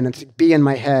felt then, and to be in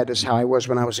my head as how I was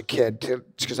when I was a kid,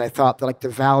 because I thought that the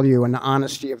value and the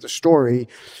honesty of the story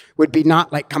would be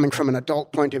not coming from an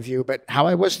adult point of view, but how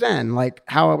I was then,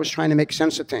 how I was trying to make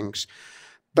sense of things.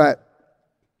 But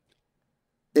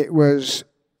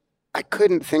I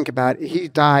couldn't think about it. He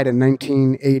died in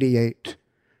 1988,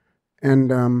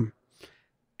 and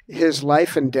his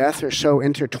life and death are so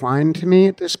intertwined to me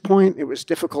at this point. It was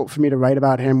difficult for me to write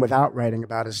about him without writing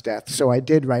about his death, so I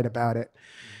did write about it.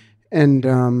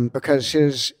 And because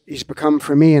he's become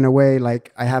for me in a way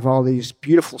I have all these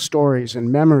beautiful stories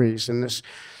and memories and this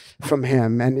from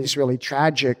him, and he's really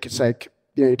tragic. It's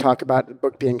you talk about the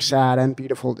book being sad and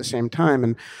beautiful at the same time,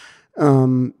 and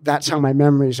that's how my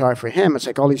memories are for him. It's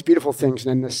all these beautiful things,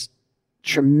 and then this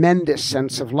tremendous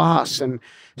sense of loss and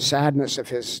sadness of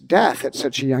his death at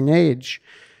such a young age.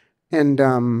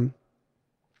 And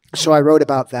so I wrote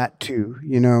about that too,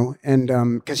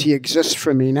 and because he exists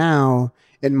for me now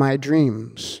in my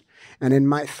dreams and in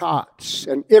my thoughts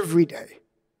and every day.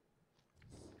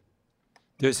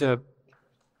 Throughout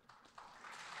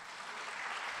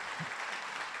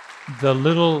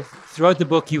the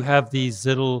book, you have these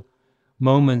little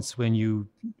moments when you,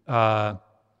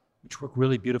 which work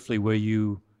really beautifully, where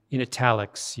you, in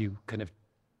italics, you kind of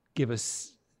give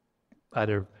us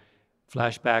either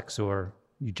flashbacks or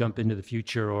you jump into the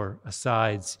future or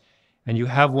asides. And you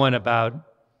have one about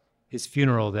his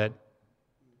funeral that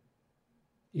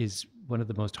is one of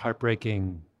the most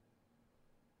heartbreaking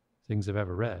things I've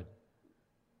ever read.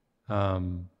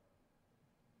 Do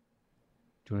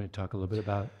you want to talk a little bit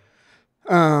about?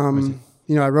 I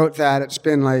wrote that. It's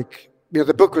been like,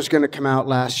 the book was going to come out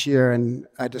last year, and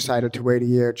I decided to wait a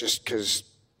year just because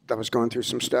I was going through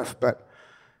some stuff. But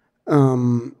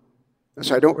so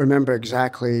I don't remember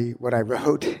exactly what I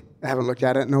wrote. I haven't looked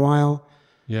at it in a while.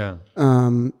 Yeah.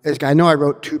 I know I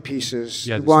wrote two pieces.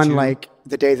 Yeah, one two. like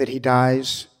the day that he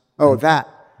dies. Oh, that.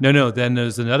 No. Then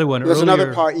there's another one. There's earlier.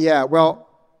 another part. Yeah. Well,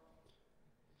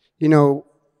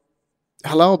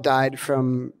 Hillel died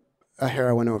from a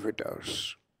heroin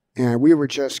overdose, and we were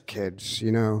just kids.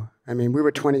 I mean, we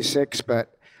were 26,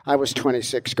 but I was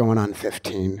 26 going on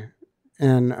 15,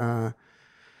 and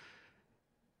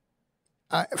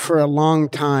for a long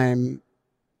time,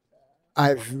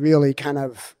 I've really kind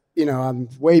of, I'm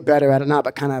way better at it now,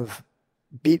 but kind of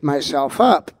beat myself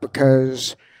up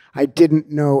because I didn't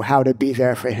know how to be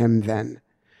there for him then.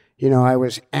 I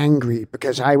was angry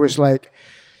because I was like,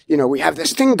 we have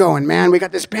this thing going, man. We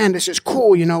got this band. This is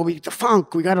cool. The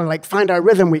funk. We got to find our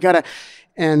rhythm.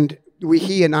 And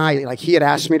he and I, he had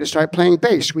asked me to start playing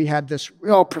bass. We had this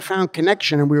real profound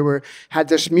connection, and had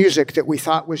this music that we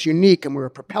thought was unique, and we were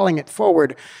propelling it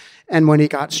forward. And when he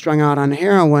got strung out on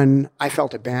heroin, I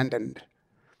felt abandoned.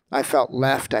 I felt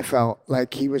left. I felt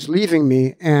like he was leaving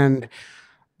me, and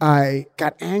I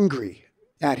got angry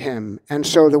at him. And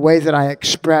so the way that I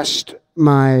expressed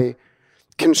my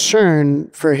concern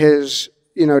for his,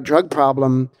 drug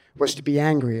problem was to be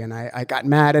angry. And I got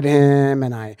mad at him,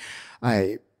 and I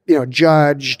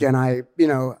judged, and I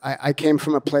came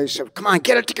from a place of, come on,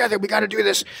 get it together. We got to do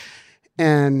this.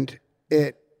 And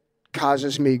it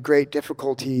causes me great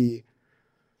difficulty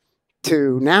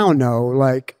to now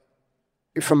know,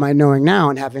 from my knowing now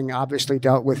and having obviously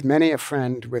dealt with many a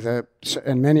friend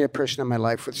and many a person in my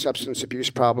life with substance abuse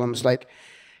problems,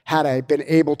 had I been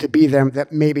able to be there,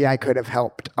 that maybe I could have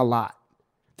helped a lot,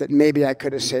 that maybe I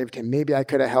could have saved him, maybe I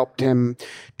could have helped him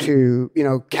to,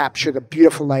 capture the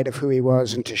beautiful light of who he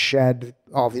was and to shed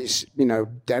all these,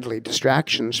 deadly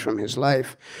distractions from his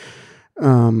life,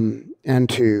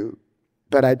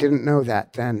 but I didn't know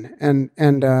that then, and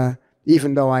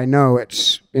even though I know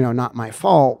it's, not my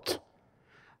fault,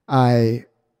 a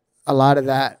lot of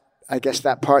that, I guess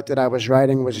that part that I was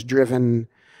writing was driven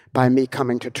by me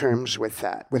coming to terms with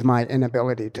that, with my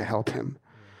inability to help him.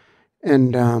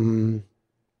 And, and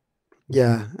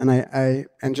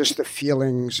and just the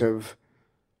feelings of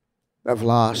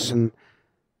loss. And,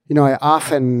 I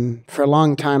often, for a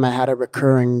long time, I had a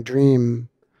recurring dream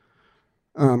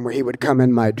where he would come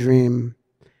in my dream,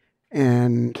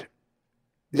 and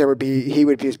he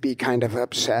would just be kind of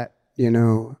upset,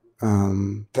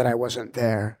 that I wasn't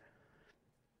there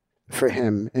for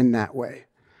him in that way.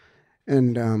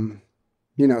 And,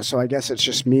 so I guess it's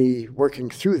just me working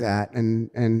through that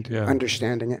and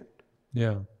understanding it.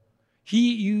 Yeah.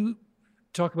 You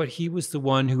talk about he was the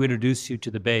one who introduced you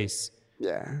to the bass.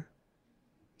 Yeah.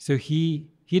 So he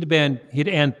had a band, he had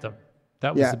Anthem.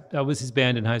 That was his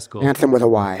band in high school. Anthem with a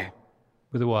Y.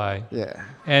 With a Y. Yeah.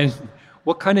 And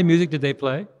what kind of music did they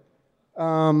play?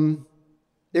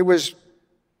 It was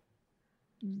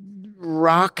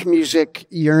rock music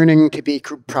yearning to be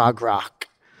prog rock.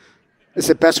 It's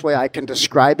the best way I can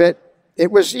describe it.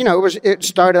 It was, it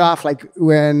started off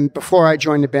before I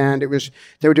joined the band,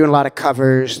 they were doing a lot of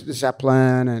covers,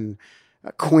 Zeppelin and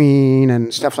Queen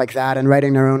and stuff like that, and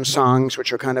writing their own songs,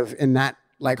 which are kind of in that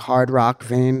hard rock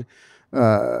vein,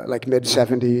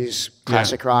 mid-70s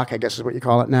classic rock, I guess is what you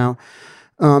call it now.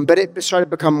 But it started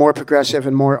to become more progressive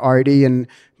and more arty and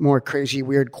more crazy,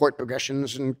 weird chord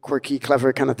progressions and quirky,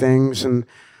 clever kind of things. And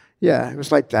it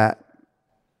was like that.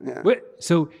 Yeah.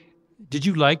 So did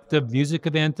you like the music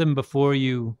of Anthem before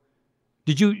you?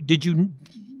 Did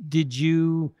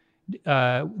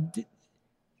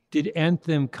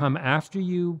Anthem come after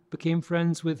you became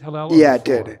friends with Hillel? Yeah, it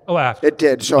did. Oh, after. It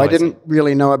did. So I didn't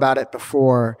really know about it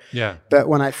before. Yeah. But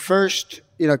when I first,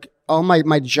 all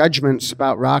my judgments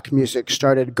about rock music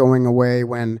started going away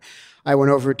when I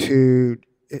went over to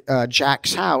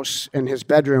Jack's house in his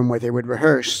bedroom where they would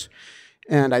rehearse.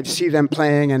 And I'd see them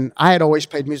playing, and I had always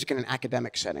played music in an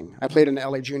academic setting. I played in the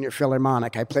LA Junior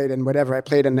Philharmonic. I played in whatever. I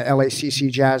played in the LACC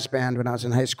Jazz Band when I was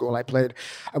in high school. I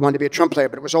wanted to be a trumpet player,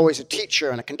 but it was always a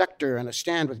teacher and a conductor and a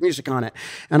stand with music on it.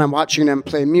 And I'm watching them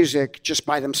play music just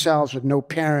by themselves with no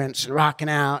parents and rocking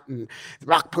out and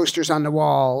rock posters on the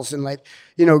walls and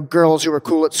girls who were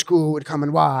cool at school would come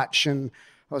and watch. And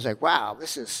I was like, wow,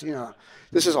 this is a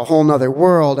whole nother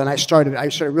world. And I started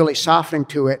really softening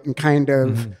to it and kind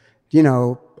of,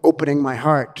 opening my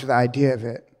heart to the idea of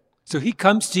it. So he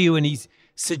comes to you and he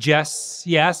suggests,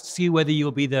 he asks you whether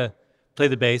you'll play the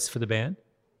bass for the band.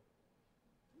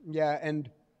 Yeah, and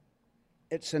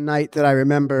it's a night that I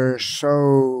remember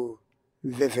so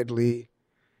vividly.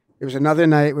 It was another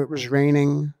night where it was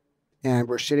raining, and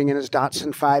we're sitting in his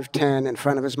Datsun 510 in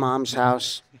front of his mom's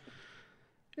house.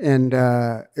 And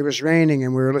it was raining,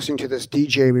 and we were listening to this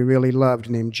DJ we really loved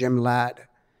named Jim Ladd.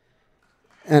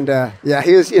 And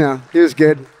he was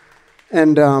good.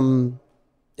 And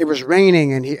it was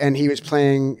raining, and he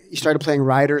started playing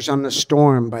Riders on the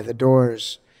Storm by The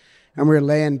Doors. And we were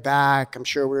laying back. I'm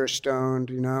sure we were stoned,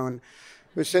 and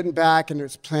we were sitting back, and it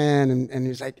was playing, and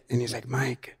he's like,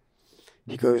 Mike,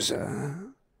 he goes,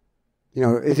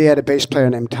 he had a bass player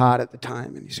named Todd at the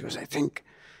time, and he goes, I think,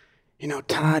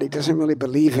 Todd, he doesn't really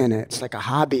believe in it. It's like a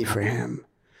hobby for him.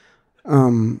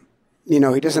 He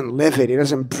doesn't live it. He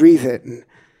doesn't breathe it. And,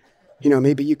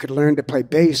 maybe you could learn to play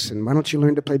bass, and why don't you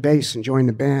learn to play bass and join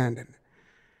the band? And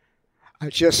I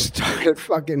just started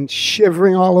fucking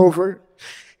shivering all over.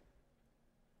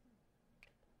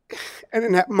 And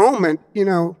in that moment,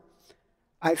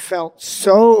 I felt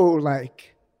so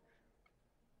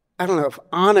I don't know if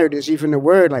honored is even the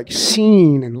word,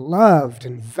 seen and loved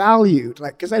and valued,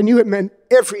 because I knew it meant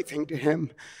everything to him.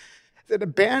 That a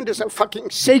band is a fucking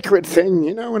sacred thing,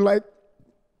 and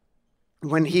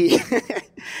when he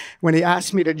when he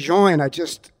asked me to join, it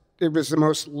was the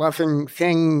most loving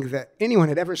thing that anyone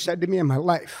had ever said to me in my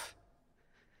life.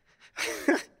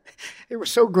 It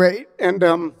was so great, and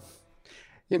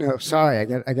sorry, I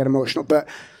get emotional, but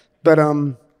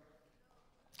I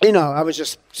was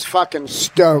just fucking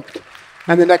stoked.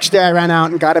 And the next day I ran out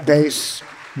and got a bass,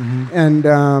 and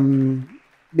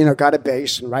got a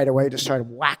bass, and right away just started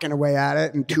whacking away at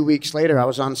it. And 2 weeks later, I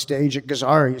was on stage at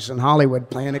Gazzari's in Hollywood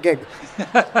playing a gig.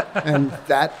 And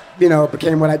that,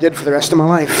 became what I did for the rest of my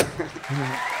life.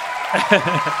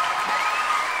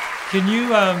 Can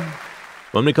you...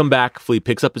 When we come back, Flea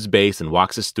picks up his bass and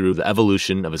walks us through the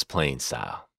evolution of his playing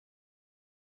style.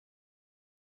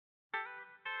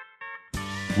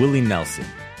 Willie Nelson,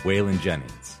 Waylon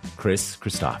Jennings, Chris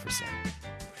Christopherson.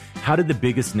 How did the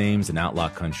biggest names in outlaw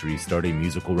country start a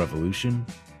musical revolution?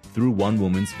 Through one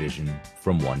woman's vision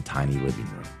from one tiny living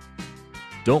room.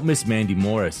 Don't miss Mandy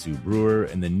Moore as Sue Brewer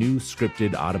in the new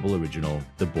scripted Audible original,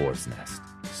 The Boar's Nest,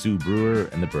 Sue Brewer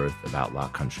and the Birth of Outlaw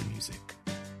Country Music.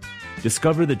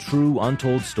 Discover the true,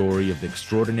 untold story of the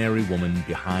extraordinary woman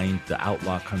behind the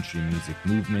outlaw country music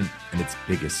movement and its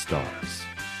biggest stars.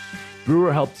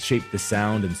 Brewer helped shape the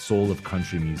sound and soul of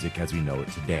country music as we know it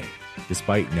today,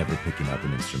 despite never picking up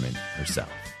an instrument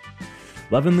herself.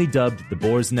 Lovingly dubbed The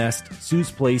Boar's Nest, Sue's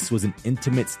place was an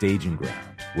intimate staging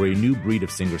ground where a new breed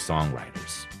of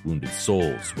singer-songwriters, wounded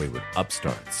souls, wayward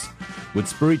upstarts, would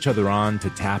spur each other on to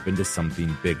tap into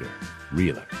something bigger,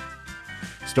 realer.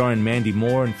 Starring Mandy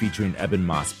Moore and featuring Eben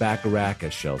Moss-Bacharach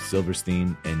as Shel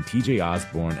Silverstein and TJ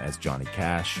Osborne as Johnny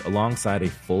Cash, alongside a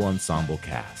full ensemble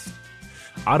cast.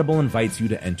 Audible invites you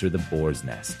to enter The Boar's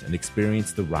Nest and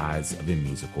experience the rise of a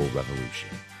musical revolution.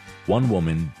 One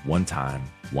woman, one time,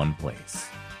 one place.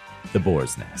 The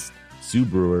Boar's Nest, Sue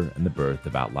Brewer and the Birth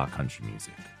of Outlaw Country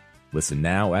Music. Listen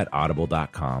now at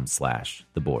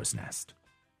audible.com/The Boar's Nest.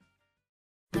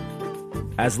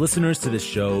 As listeners to this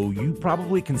show, you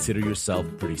probably consider yourself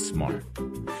pretty smart.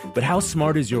 But how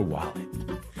smart is your wallet?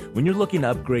 When you're looking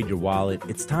to upgrade your wallet,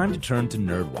 it's time to turn to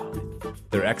NerdWallet.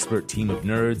 Their expert team of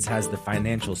nerds has the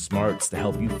financial smarts to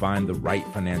help you find the right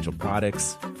financial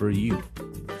products for you.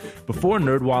 Before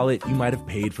NerdWallet, you might have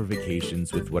paid for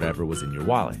vacations with whatever was in your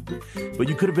wallet. But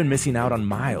you could have been missing out on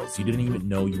miles you didn't even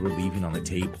know you were leaving on the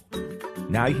table.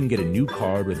 Now you can get a new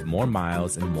card with more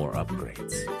miles and more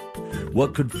upgrades.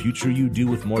 What could future you do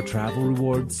with more travel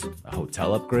rewards? A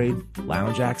hotel upgrade?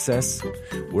 Lounge access?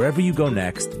 Wherever you go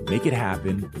next, make it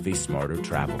happen with a smarter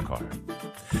travel card.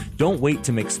 Don't wait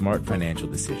to make smart financial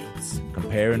decisions.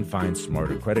 Compare and find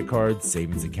smarter credit cards,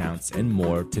 savings accounts, and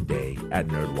more today at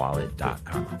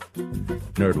nerdwallet.com.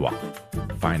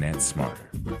 NerdWallet. Finance smarter.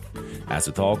 As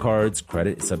with all cards,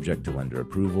 credit is subject to lender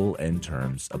approval and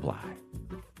terms apply.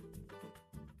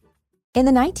 In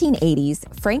the 1980s,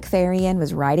 Frank Farian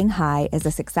was riding high as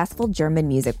a successful German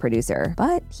music producer,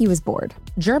 but he was bored.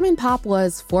 German pop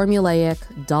was formulaic,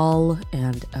 dull,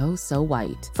 and oh so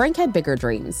white. Frank had bigger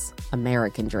dreams,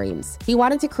 American dreams. He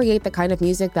wanted to create the kind of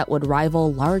music that would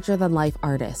rival larger-than-life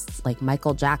artists like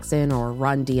Michael Jackson or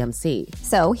Run DMC.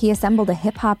 So he assembled a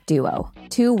hip-hop duo,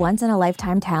 Two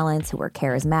once-in-a-lifetime talents who were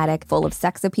charismatic, full of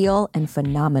sex appeal, and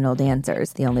phenomenal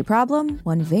dancers. The only problem?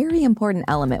 One very important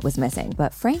element was missing,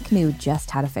 but Frank knew just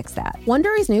how to fix that.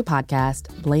 Wondery's new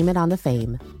podcast, Blame It on the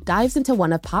Fame, dives into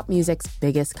one of pop music's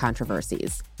biggest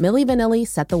controversies. Milli Vanilli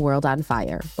set the world on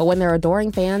fire, but when their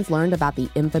adoring fans learned about the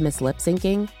infamous lip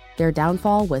syncing, their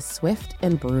downfall was swift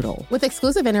and brutal. With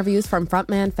exclusive interviews from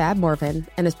frontman Fab Morvan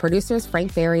and his producers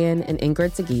Frank Farian and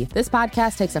Ingrid Segui, this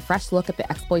podcast takes a fresh look at the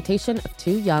exploitation of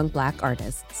two young Black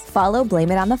artists. Follow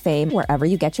Blame It on the Fame wherever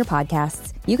you get your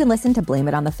podcasts. You can listen to Blame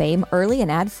It on the Fame early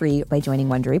and ad-free by joining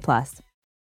Wondery Plus.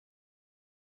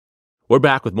 We're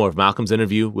back with more of Malcolm's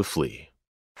interview with Flea.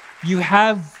 You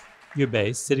have your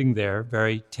bass sitting there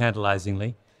very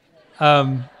tantalizingly.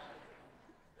 I'd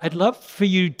love for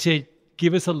you to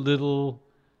give us a little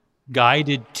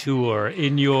guided tour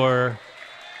in the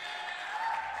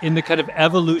kind of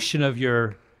evolution of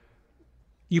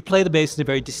you play the bass in a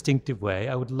very distinctive way.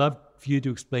 I would love for you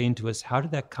to explain to us, how did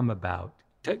that come about?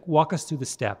 Walk us through the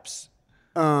steps.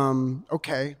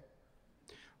 Okay.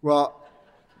 Well,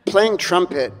 playing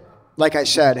trumpet, like I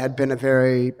said, had been a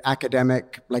very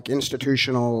academic, like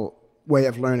institutional way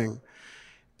of learning.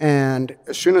 And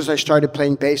as soon as I started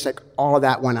playing bass, like all of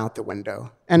that went out the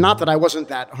window. And not that I wasn't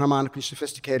that harmonically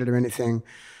sophisticated or anything,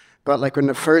 but like when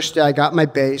the first day I got my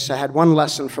bass, I had one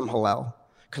lesson from Hillel,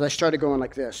 because I started going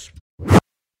like this.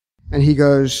 And he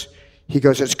goes,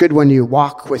 it's good when you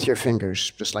walk with your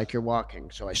fingers, just like you're walking.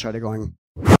 So I started going.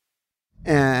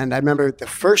 And I remember the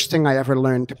first thing I ever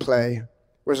learned to play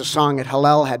was a song that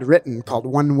Hillel had written called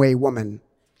One Way Woman.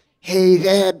 Hey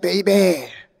there, baby.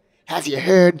 Have you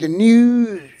heard the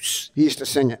news? He used to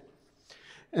sing it.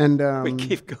 And we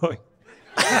keep going.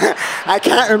 I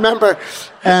can't remember.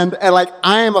 And like,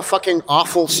 I am a fucking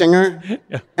awful singer,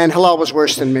 and Hillel was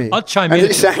worse than me. I'll chime in. in.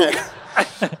 He sang it.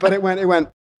 But it went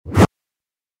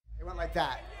like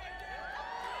that.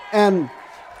 And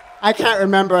I can't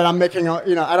remember it. I'm making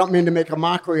I don't mean to make a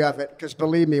mockery of it, because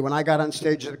believe me, when I got on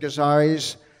stage at the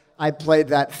Gazzarri's, I played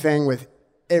that thing with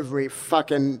every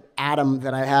fucking atom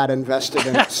that I had invested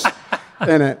in it.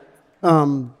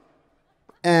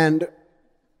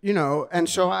 And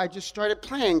so I just started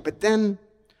playing. But then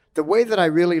the way that I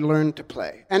really learned to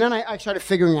play, and then I started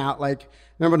figuring out, like,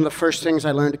 remember one of the first things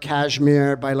I learned,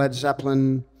 Kashmir by Led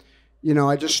Zeppelin.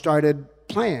 I just started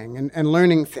playing and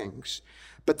learning things.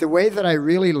 But the way that I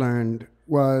really learned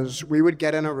was we would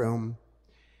get in a room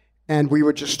and we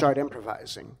would just start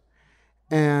improvising.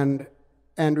 And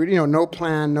no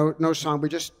plan, no song. We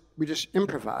just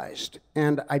improvised,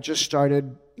 and I just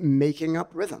started making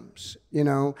up rhythms,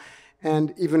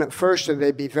 And even at first,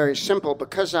 they'd be very simple,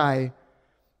 because I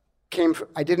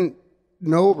didn't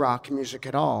know rock music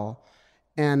at all,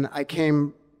 and I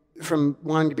came from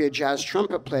wanting to be a jazz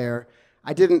trumpet player.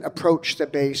 I didn't approach the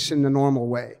bass in the normal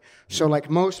way. So, like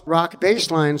most rock bass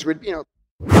lines would,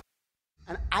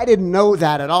 and I didn't know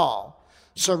that at all.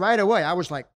 So right away, I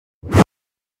was like.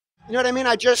 You know what I mean?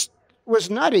 I just was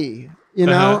nutty,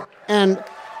 Uh-huh. and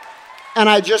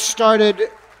I just started,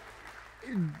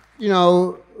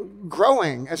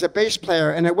 growing as a bass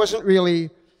player, and it wasn't really,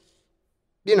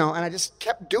 and I just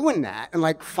kept doing that, and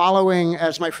like following,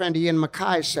 as my friend Ian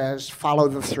Mackay says, follow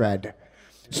the thread.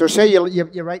 So say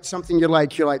you write something you're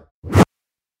like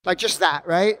just that,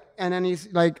 right? And then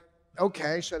he's like,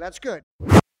 okay, so that's good.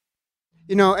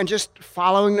 And just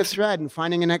following the thread and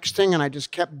finding the next thing, and I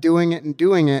just kept doing it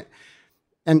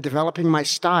and developing my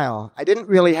style. I didn't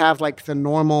really have like the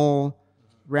normal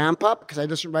ramp up, because I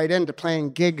just right into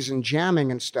playing gigs and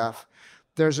jamming and stuff.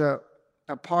 There's a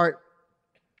part,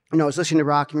 I was listening to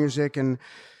rock music, and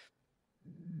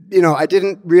I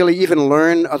didn't really even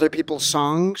learn other people's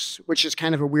songs, which is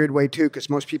kind of a weird way too, because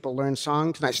most people learn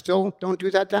songs, and I still don't do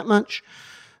that much.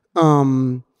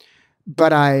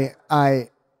 But I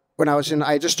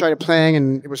just started playing,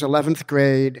 and it was 11th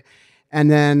grade, and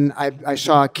then I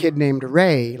saw a kid named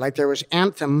Ray. Like, there was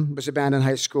Anthem, was a band in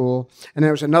high school, and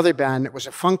there was another band that was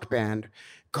a funk band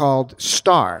called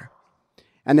Star,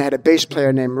 and they had a bass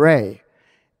player named Ray,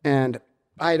 and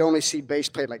I had only seen bass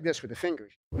played like this with the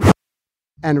fingers,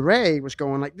 and Ray was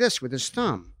going like this with his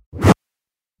thumb,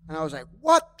 and I was like,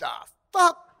 what the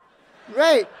fuck,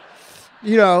 Ray?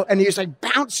 And he was like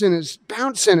bouncing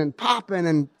and popping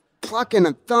and plucking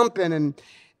and thumping,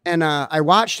 and I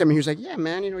watched him, and he was like, yeah,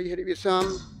 man, you hit it with your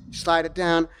thumb, slide it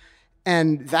down,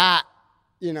 and that,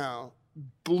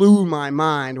 blew my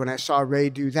mind when I saw Ray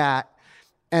do that.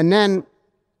 And then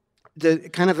so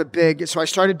I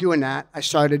started doing that. I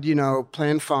started,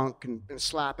 playing funk and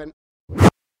slapping.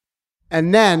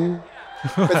 And then,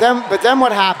 but then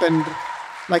what happened,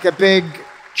 like a big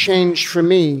change for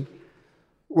me,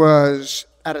 was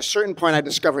at a certain point, I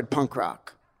discovered punk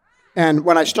rock. And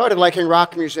when I started liking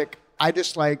rock music, I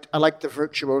liked the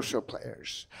virtuoso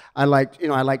players. I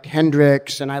liked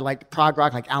Hendrix, and I liked prog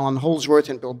rock, like Alan Holdsworth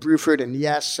and Bill Bruford and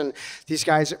Yes, and these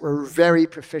guys that were very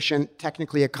proficient,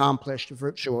 technically accomplished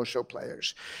virtuoso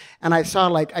players. And I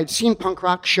saw, I'd seen punk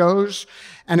rock shows,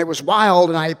 and it was wild,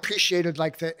 and I appreciated,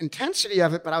 the intensity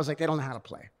of it, but I was like, they don't know how to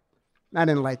play. I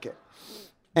didn't like it.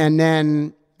 And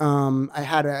then one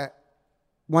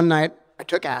night, I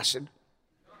took acid.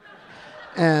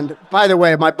 And by the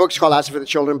way, my book's called Acid for the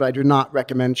Children, but I do not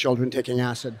recommend children taking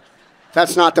acid.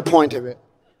 That's not the point of it.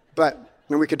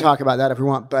 And we could talk about that if we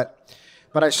want. But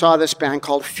I saw this band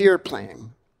called Fear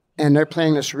playing. And they're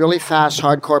playing this really fast,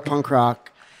 hardcore punk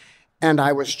rock. And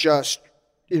I was just,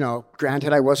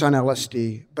 granted I was on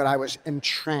LSD, but I was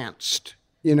entranced.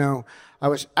 I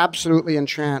was absolutely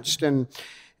entranced. And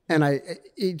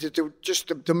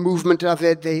the movement of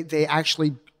it, they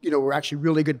actually were actually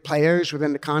really good players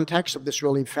within the context of this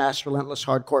really fast, relentless,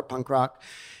 hardcore punk rock.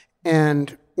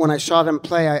 And when I saw them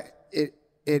play,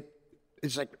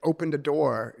 it's like opened a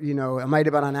door. It might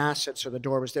have been on acid, so the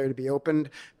door was there to be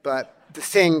opened, but the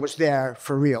thing was there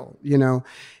for real.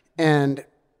 And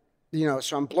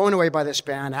so I'm blown away by this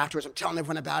band. Afterwards, I'm telling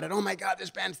everyone about it. Oh my God,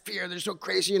 this band Fear, they're so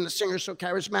crazy, and the singer's so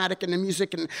charismatic, and the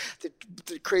music, and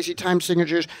the crazy time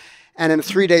signatures. And then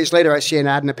 3 days later, I see an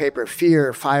ad in the paper,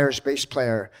 Fear fires bass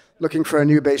player, looking for a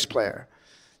new bass player.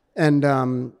 And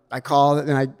I call,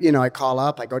 and I call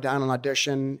up, I go down and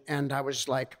audition, and I was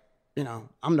like,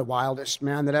 I'm the wildest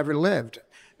man that ever lived.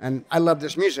 And I love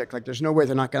this music. There's no way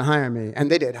they're not going to hire me.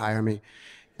 And they did hire me.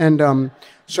 And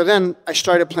so then I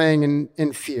started playing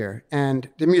in Fear, and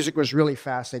the music was really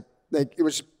fast. It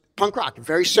was punk rock,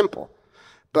 very simple,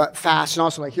 but fast. And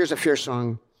also, here's a Fear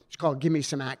song. It's called Give Me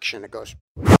Some Action. It goes...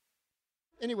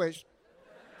 Anyways,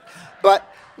 but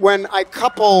when I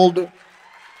coupled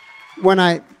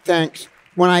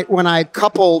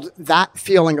that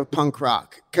feeling of punk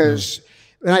rock, because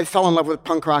when I fell in love with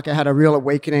punk rock, I had a real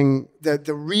awakening.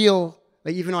 The real,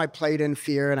 even though I played in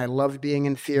Fear and I loved being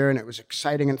in Fear and it was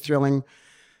exciting and thrilling,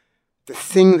 the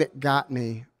thing that got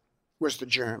me was the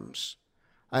Germs.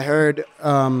 I heard,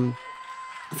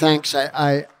 thanks.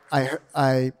 I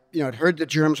had heard the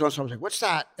Germs once. I was like, what's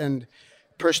that? And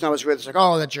person I was with was like,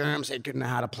 oh, the Germs, they didn't know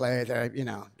how to play. They're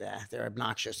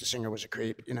obnoxious. The singer was a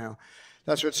creep,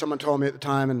 That's what someone told me at the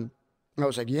time. And I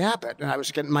was like, yeah, but I was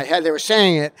getting in my head, they were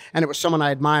saying it, and it was someone I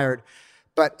admired.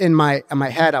 But in my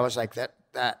head, I was like, that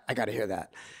I got to hear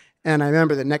that. And I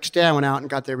remember the next day I went out and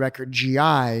got their record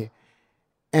GI.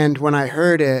 And when I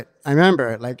heard it, I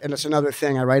remember it, and it's another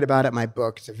thing I write about it in my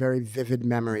book. It's a very vivid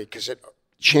memory because it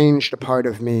changed a part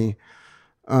of me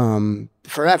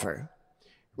forever.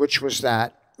 Which was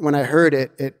that when I heard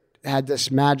it, it had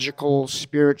this magical,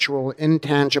 spiritual,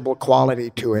 intangible quality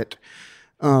to it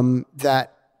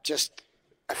that just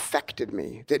affected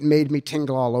me, that made me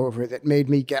tingle all over, that made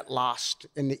me get lost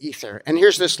in the ether. And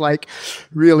here's this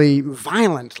really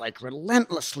violent,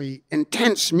 relentlessly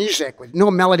intense music with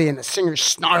no melody and the singer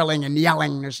snarling and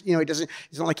yelling. It's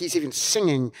not like he's even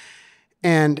singing.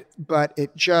 But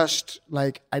it just,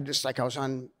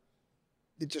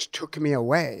 it just took me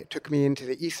away. It took me into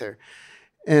the ether.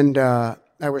 And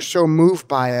I was so moved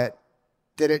by it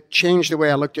that it changed the way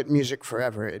I looked at music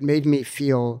forever. It made me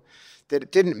feel that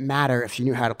it didn't matter if you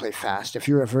knew how to play fast, if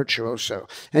you're a virtuoso.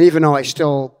 And even though I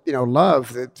still,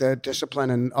 love the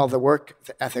discipline and all the work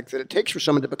ethic that it takes for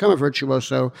someone to become a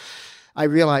virtuoso, I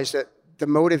realized that the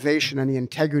motivation and the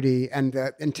integrity and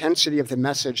the intensity of the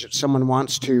message that someone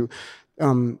wants to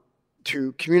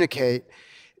communicate,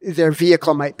 their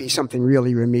vehicle might be something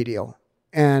really remedial.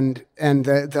 And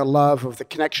the love of the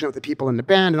connection of the people in the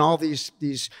band and all these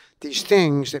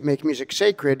things that make music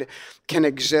sacred can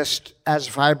exist as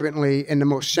vibrantly in the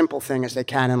most simple thing as they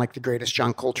can in the greatest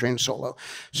John Coltrane solo.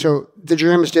 So the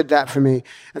Germs did that for me.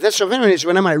 And that's so fascinating.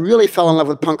 When I really fell in love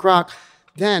with punk rock,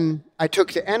 then I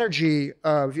took the energy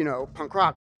of, punk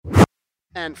rock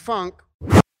and funk,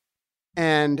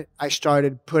 and I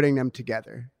started putting them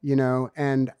together,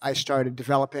 and I started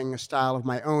developing a style of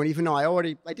my own, even though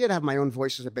I did have my own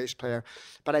voice as a bass player,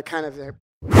 but I kind of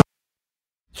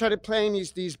started playing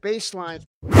these bass lines,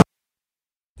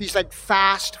 these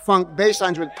fast funk bass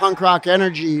lines with punk rock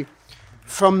energy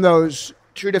from those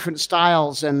two different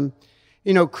styles, and,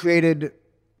 created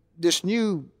this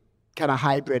new kind of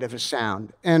hybrid of a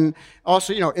sound. And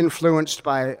also, influenced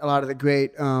by a lot of the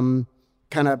great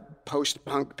kind of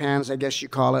post-punk bands, I guess you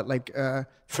call it,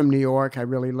 from New York. I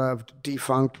really loved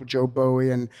Defunct with Joe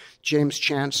Bowie and James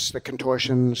Chance, the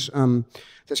Contortions,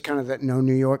 this kind of that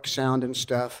New York sound and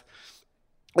stuff.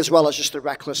 as well as just the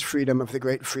reckless freedom of the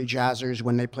great free jazzers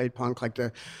when they played punk, like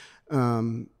the,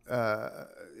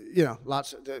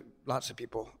 lots of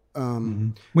people.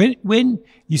 When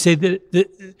you say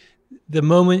that the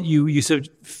moment you sort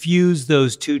of fuse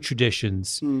those two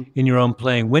traditions in your own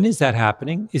playing, when is that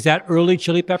happening? Is that early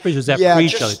Chili Peppers or is that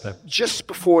pre-Chili Peppers? Just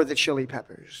before the Chili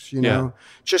Peppers, you know,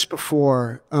 just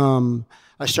before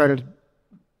I started.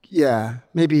 Yeah,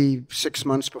 maybe 6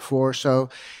 months before. So,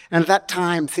 and at that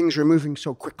time, things were moving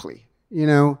so quickly, you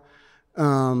know.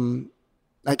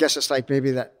 I guess it's like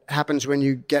maybe that happens when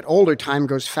you get older, time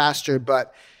goes faster,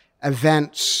 but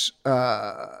events,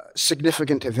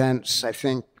 significant events, I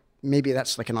think maybe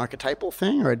that's like an archetypal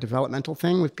thing or a developmental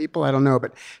thing with people, I don't know,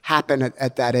 but happen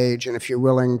at that age. And if you're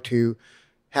willing to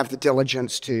have the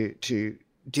diligence to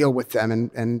deal with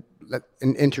them and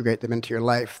integrate them into your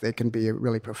life, they can be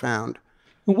really profound.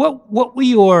 What were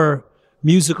your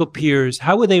musical peers?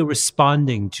 How were they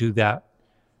responding to that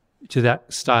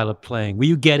style of playing? Were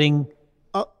you getting?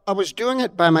 I was doing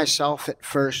it by myself at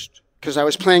first because I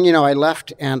was playing. You know, I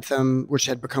left Anthem, which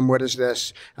had become What Is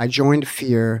This? I joined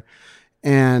Fear,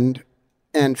 and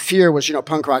Fear was, you know,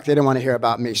 punk rock. They didn't want to hear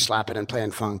about me slapping and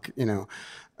playing funk, you know.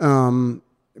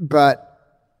 But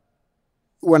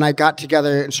when I got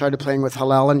together and started playing with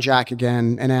Hillel and Jack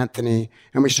again and Anthony,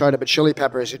 and we started with Chili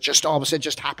Peppers, it just all of a sudden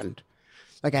just happened.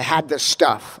 Like I had this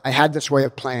stuff, I had this way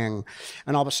of playing,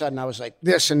 and all of a sudden I was like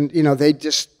this, and you know,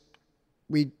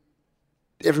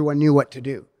 everyone knew what to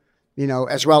do, you know,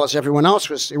 as well as everyone else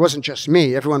was. It wasn't just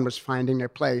me; everyone was finding their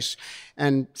place,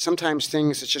 and sometimes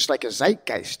things it's just like a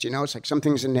zeitgeist, you know, it's like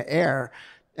something's in the air,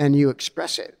 and you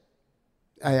express it.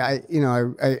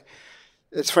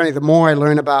 It's funny, the more I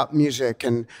learn about music,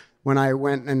 and when I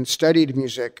went and studied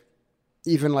music,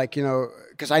 even like, you know,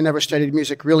 because I never studied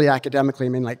music really academically, I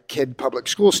mean like kid public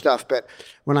school stuff, but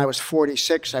when I was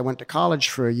 46, I went to college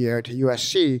for a year to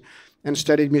USC and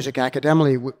studied music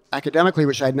academically,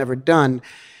 which I'd never done.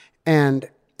 And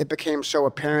it became so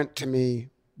apparent to me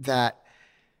that,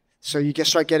 so you just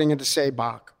start getting into, say,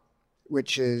 Bach,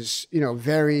 which is, you know,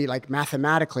 very like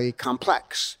mathematically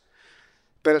complex,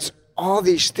 but it's all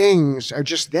these things are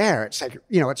just there. It's like,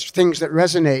 you know, it's things that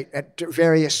resonate at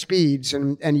various speeds,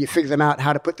 and you figure them out,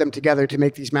 how to put them together to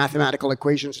make these mathematical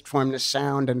equations that form this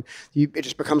sound, and it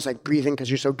just becomes like breathing because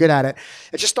you're so good at it.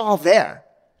 It's just all there.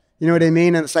 You know what I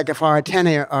mean? And it's like if our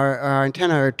antennae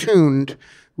are tuned,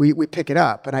 we pick it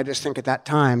up. And I just think at that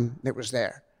time it was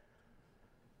there.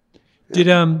 Did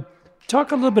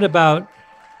talk a little bit about,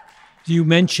 you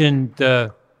mentioned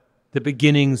the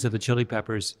beginnings of the Chili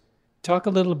Peppers. Talk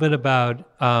a little bit about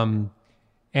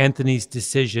Anthony's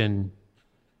decision.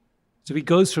 So he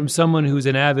goes from someone who's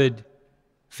an avid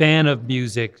fan of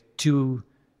music to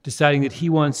deciding that he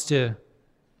wants to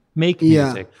make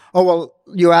music. Yeah. Oh, well,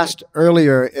 you asked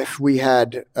earlier if we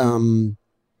had,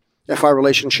 if our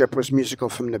relationship was musical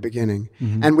from the beginning.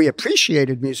 Mm-hmm. And we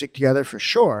appreciated music together for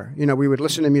sure. You know, we would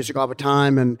listen to music all the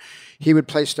time, and he would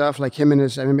play stuff like I'm in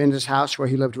his house where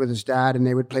he lived with his dad, and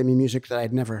they would play me music that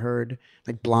I'd never heard,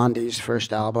 like Blondie's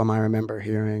first album I remember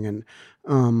hearing, and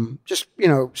just, you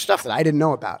know, stuff that I didn't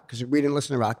know about because we didn't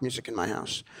listen to rock music in my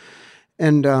house.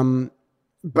 And,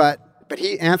 but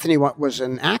Anthony was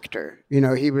an actor. You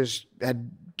know,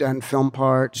 had done film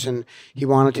parts, and he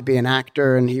wanted to be an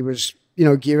actor, and he was, you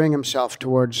know, gearing himself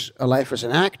towards a life as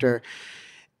an actor.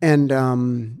 And,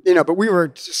 you know, but we were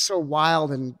just so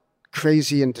wild and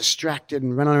crazy and distracted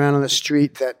and running around on the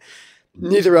street that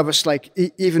neither of us, like,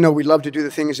 even though we loved to do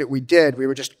the things that we did, we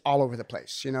were just all over the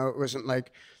place. You know, it wasn't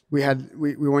like we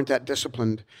weren't that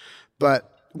disciplined.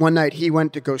 But one night he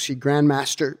went to go see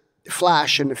Grandmaster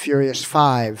Flash in the Furious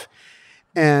 5.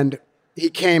 And he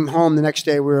came home the next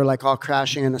day. We were like all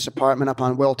crashing in this apartment up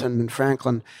on Wilton and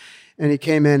Franklin. And he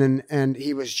came in and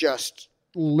he was just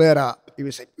lit up. He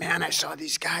was like, man, I saw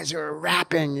these guys who were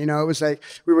rapping. You know, it was like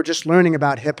we were just learning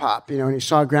about hip hop, you know, and he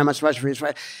saw Grandmaster Flash. He was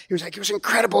like, it was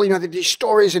incredible. You know, these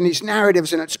stories and these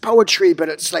narratives, and it's poetry, but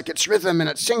it's like it's rhythm, and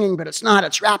it's singing, but it's not.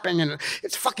 It's rapping, and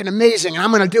it's fucking amazing, and I'm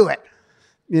going to do it,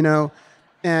 you know.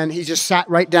 And he just sat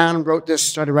right down and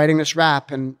started writing this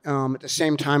rap. And at the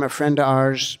same time, a friend of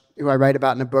ours, who I write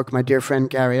about in the book, my dear friend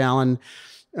Gary Allen,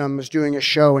 was doing a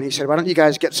show, and he said, why don't you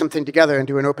guys get something together and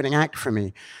do an opening act for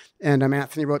me? And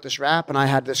Anthony wrote this rap, and I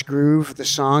had this groove, this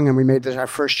song, and we made our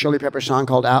first Chili Pepper song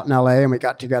called Out in L.A., and we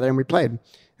got together and we played,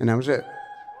 and that was it.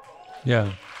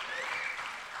 Yeah.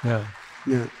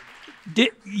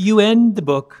 Did you end the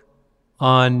book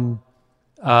on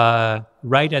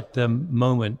right at the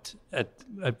moment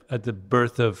at the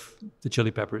birth of the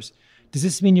Chili Peppers? Does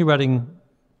this mean you're writing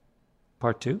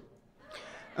part 2?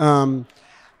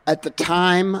 At the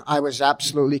time, I was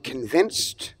absolutely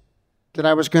convinced that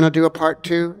I was going to do a part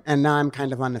 2, and now I'm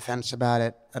kind of on the fence about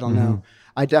it. I don't know.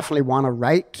 I definitely want to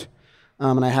write,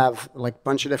 and I have like a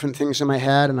bunch of different things in my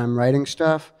head, and I'm writing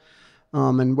stuff.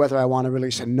 And whether I want to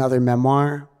release another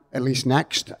memoir, at least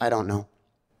next, I don't know.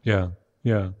 Yeah.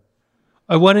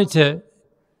 I wanted to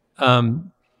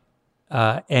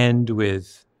end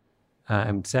with,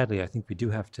 sadly, I think we do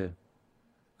have to,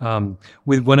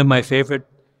 with one of my favorite.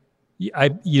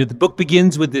 The book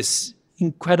begins with this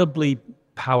incredibly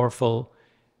powerful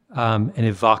and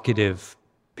evocative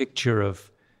picture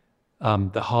of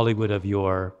the Hollywood of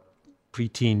your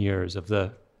preteen years, of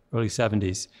the early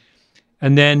 70s.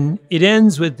 And then it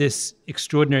ends with this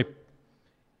extraordinary,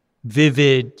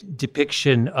 vivid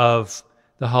depiction of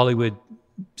the Hollywood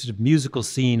sort of musical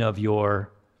scene of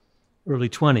your early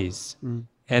 20s.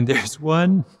 And there's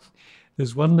one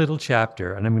little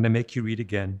chapter, and I'm going to make you read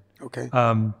again. Okay.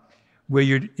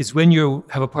 Where it's when you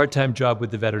have a part-time job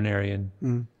with the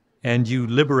veterinarian, and you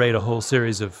liberate a whole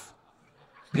series of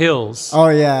pills. Oh,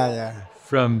 yeah.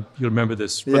 You'll remember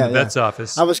this, from the vet's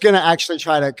office. I was going to actually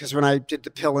try to, because when I did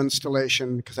the pill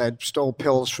installation, because I stole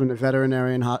pills from the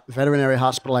veterinary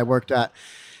hospital I worked at,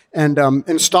 and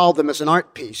installed them as an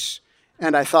art piece.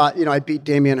 And I thought, I beat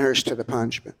Damien Hirst to the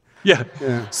punch. But,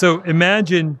 yeah. So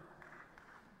imagine,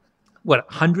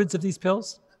 hundreds of these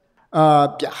pills?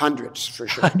 Hundreds for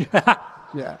sure.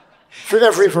 Yeah. For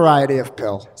every variety of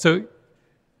pill. So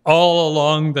all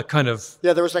along the kind of...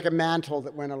 Yeah, there was like a mantle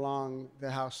that went along the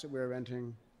house that we were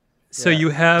renting. So you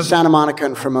have... Santa Monica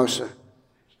and Formosa.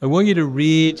 I want you to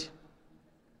read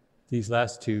these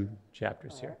last 2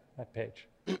 chapters here, that page.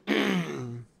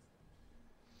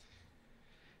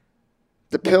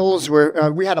 The pills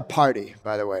were... we had a party,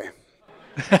 by the way.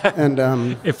 And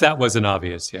if that wasn't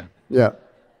obvious, yeah. Yeah.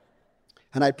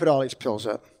 And I put all these pills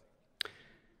up.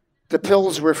 The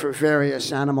pills were for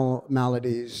various animal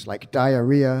maladies like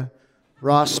diarrhea,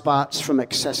 raw spots from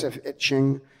excessive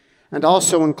itching, and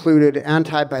also included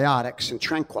antibiotics and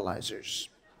tranquilizers.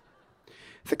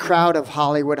 The crowd of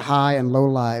Hollywood high and low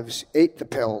lives ate the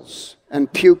pills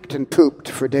and puked and pooped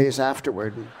for days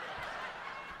afterward.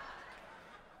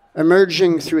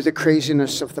 Emerging through the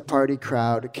craziness of the party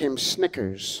crowd came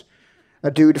Snickers,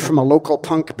 a dude from a local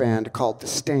punk band called The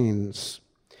Stains.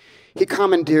 He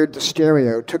commandeered the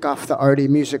stereo, took off the arty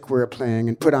music we were playing,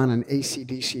 and put on an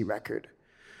AC/DC record.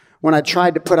 When I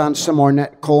tried to put on some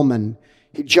Ornette Coleman,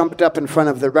 he jumped up in front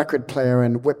of the record player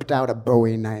and whipped out a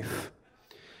Bowie knife.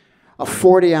 A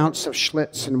 40-ounce of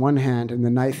Schlitz in one hand and the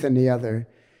knife in the other,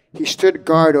 he stood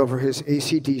guard over his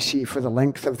AC/DC for the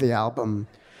length of the album,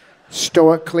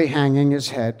 stoically hanging his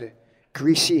head,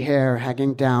 greasy hair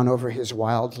hanging down over his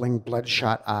wildling,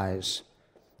 bloodshot eyes.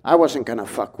 I wasn't going to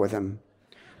fuck with him.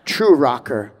 True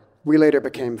rocker. We later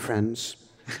became friends.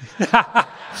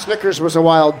 Snickers was a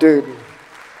wild dude.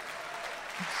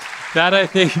 That, I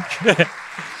think...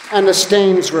 And the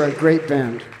Stains were a great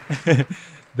band.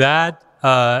 That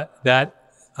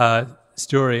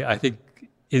story, I think,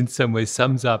 in some ways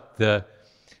sums up the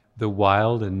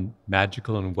wild and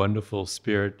magical and wonderful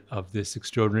spirit of this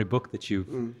extraordinary book that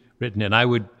you've written. And I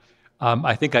would,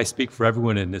 I think I speak for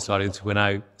everyone in this audience when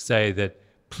I say that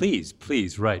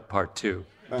please write part 2.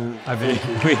 Absolutely.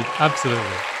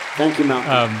 Thank you,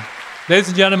 Malcolm. Ladies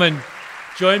and gentlemen,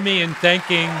 join me in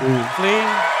thanking Flea.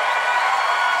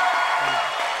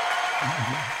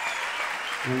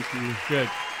 Thank you. Good.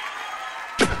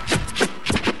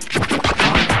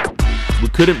 We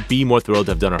couldn't be more thrilled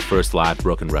to have done our first live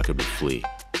Broken Record with Flea.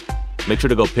 Make sure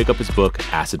to go pick up his book,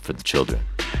 Acid for the Children.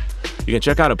 You can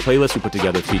check out a playlist we put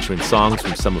together featuring songs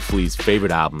from some of Flea's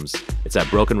favorite albums. It's at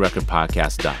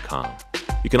brokenrecordpodcast.com.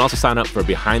 You can also sign up for a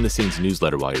behind-the-scenes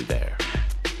newsletter while you're there.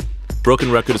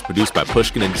 Broken Record is produced by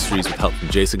Pushkin Industries with help from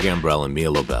Jason Gambrell and Mia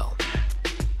Lobel.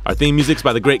 Our theme music's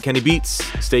by The Great Kenny Beats.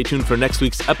 Stay tuned for next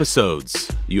week's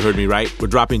episodes. You heard me right, we're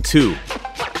dropping 2.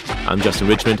 I'm Justin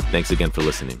Richmond. Thanks again for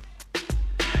listening.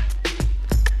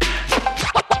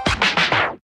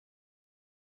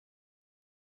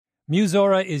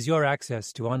 Musora is your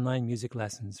access to online music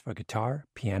lessons for guitar,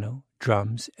 piano,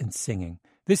 drums, and singing.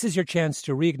 This is your chance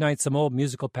to reignite some old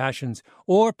musical passions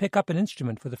or pick up an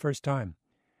instrument for the first time.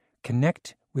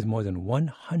 Connect with more than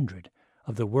 100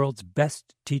 of the world's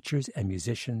best teachers and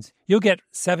musicians. You'll get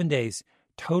 7 days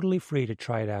totally free to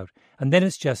try it out. And then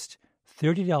it's just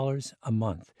 $30 a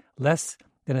month, less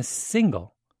than a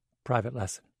single private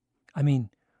lesson. I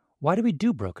mean, why do we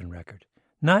do Broken Record?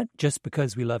 Not just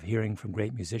because we love hearing from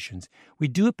great musicians. We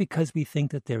do it because we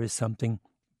think that there is something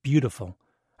beautiful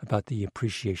about the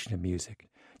appreciation of music.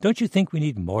 Don't you think we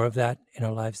need more of that in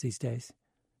our lives these days?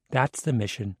 That's the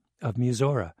mission of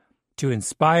Musora. to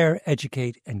inspire,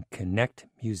 educate, and connect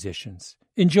musicians.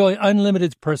 Enjoy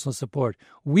unlimited personal support,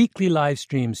 weekly live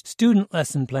streams, student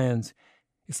lesson plans.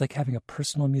 It's like having a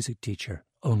personal music teacher,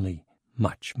 only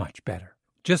much, much better.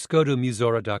 Just go to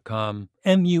Musora.com,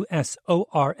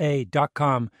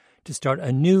 Musora.com, to start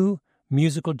a new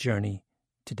musical journey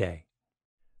today.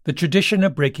 The tradition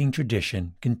of breaking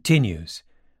tradition continues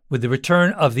with the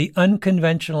return of the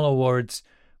Unconventional Awards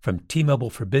from T-Mobile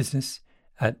for Business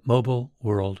at Mobile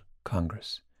World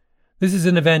Congress. This is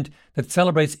an event that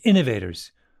celebrates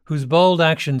innovators whose bold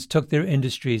actions took their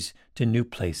industries to new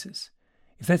places.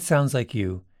 If that sounds like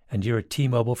you and you're a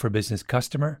T-Mobile for Business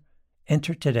customer,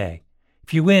 enter today.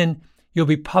 If you win, you'll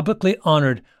be publicly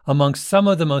honored amongst some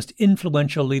of the most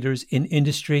influential leaders in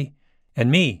industry. And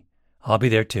me, I'll be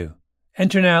there too.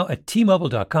 Enter now at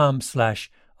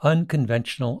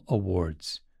T-Mobile.com/unconventional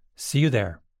awards. See you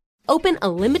there. Open a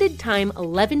limited-time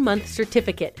 11-month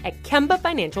certificate at Kemba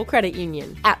Financial Credit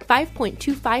Union. At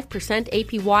 5.25%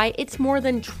 APY, it's more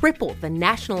than triple the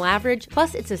national average,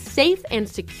 plus it's a safe and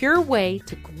secure way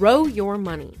to grow your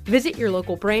money. Visit your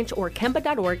local branch or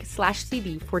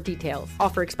kemba.org/CD for details.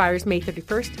 Offer expires May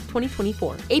 31st,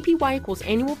 2024. APY equals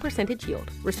annual percentage yield.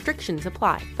 Restrictions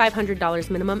apply. $500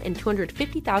 minimum and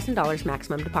 $250,000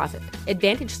 maximum deposit.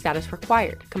 Advantage status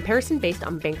required. Comparison based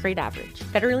on bank rate average.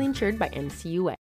 Federally insured by NCUA.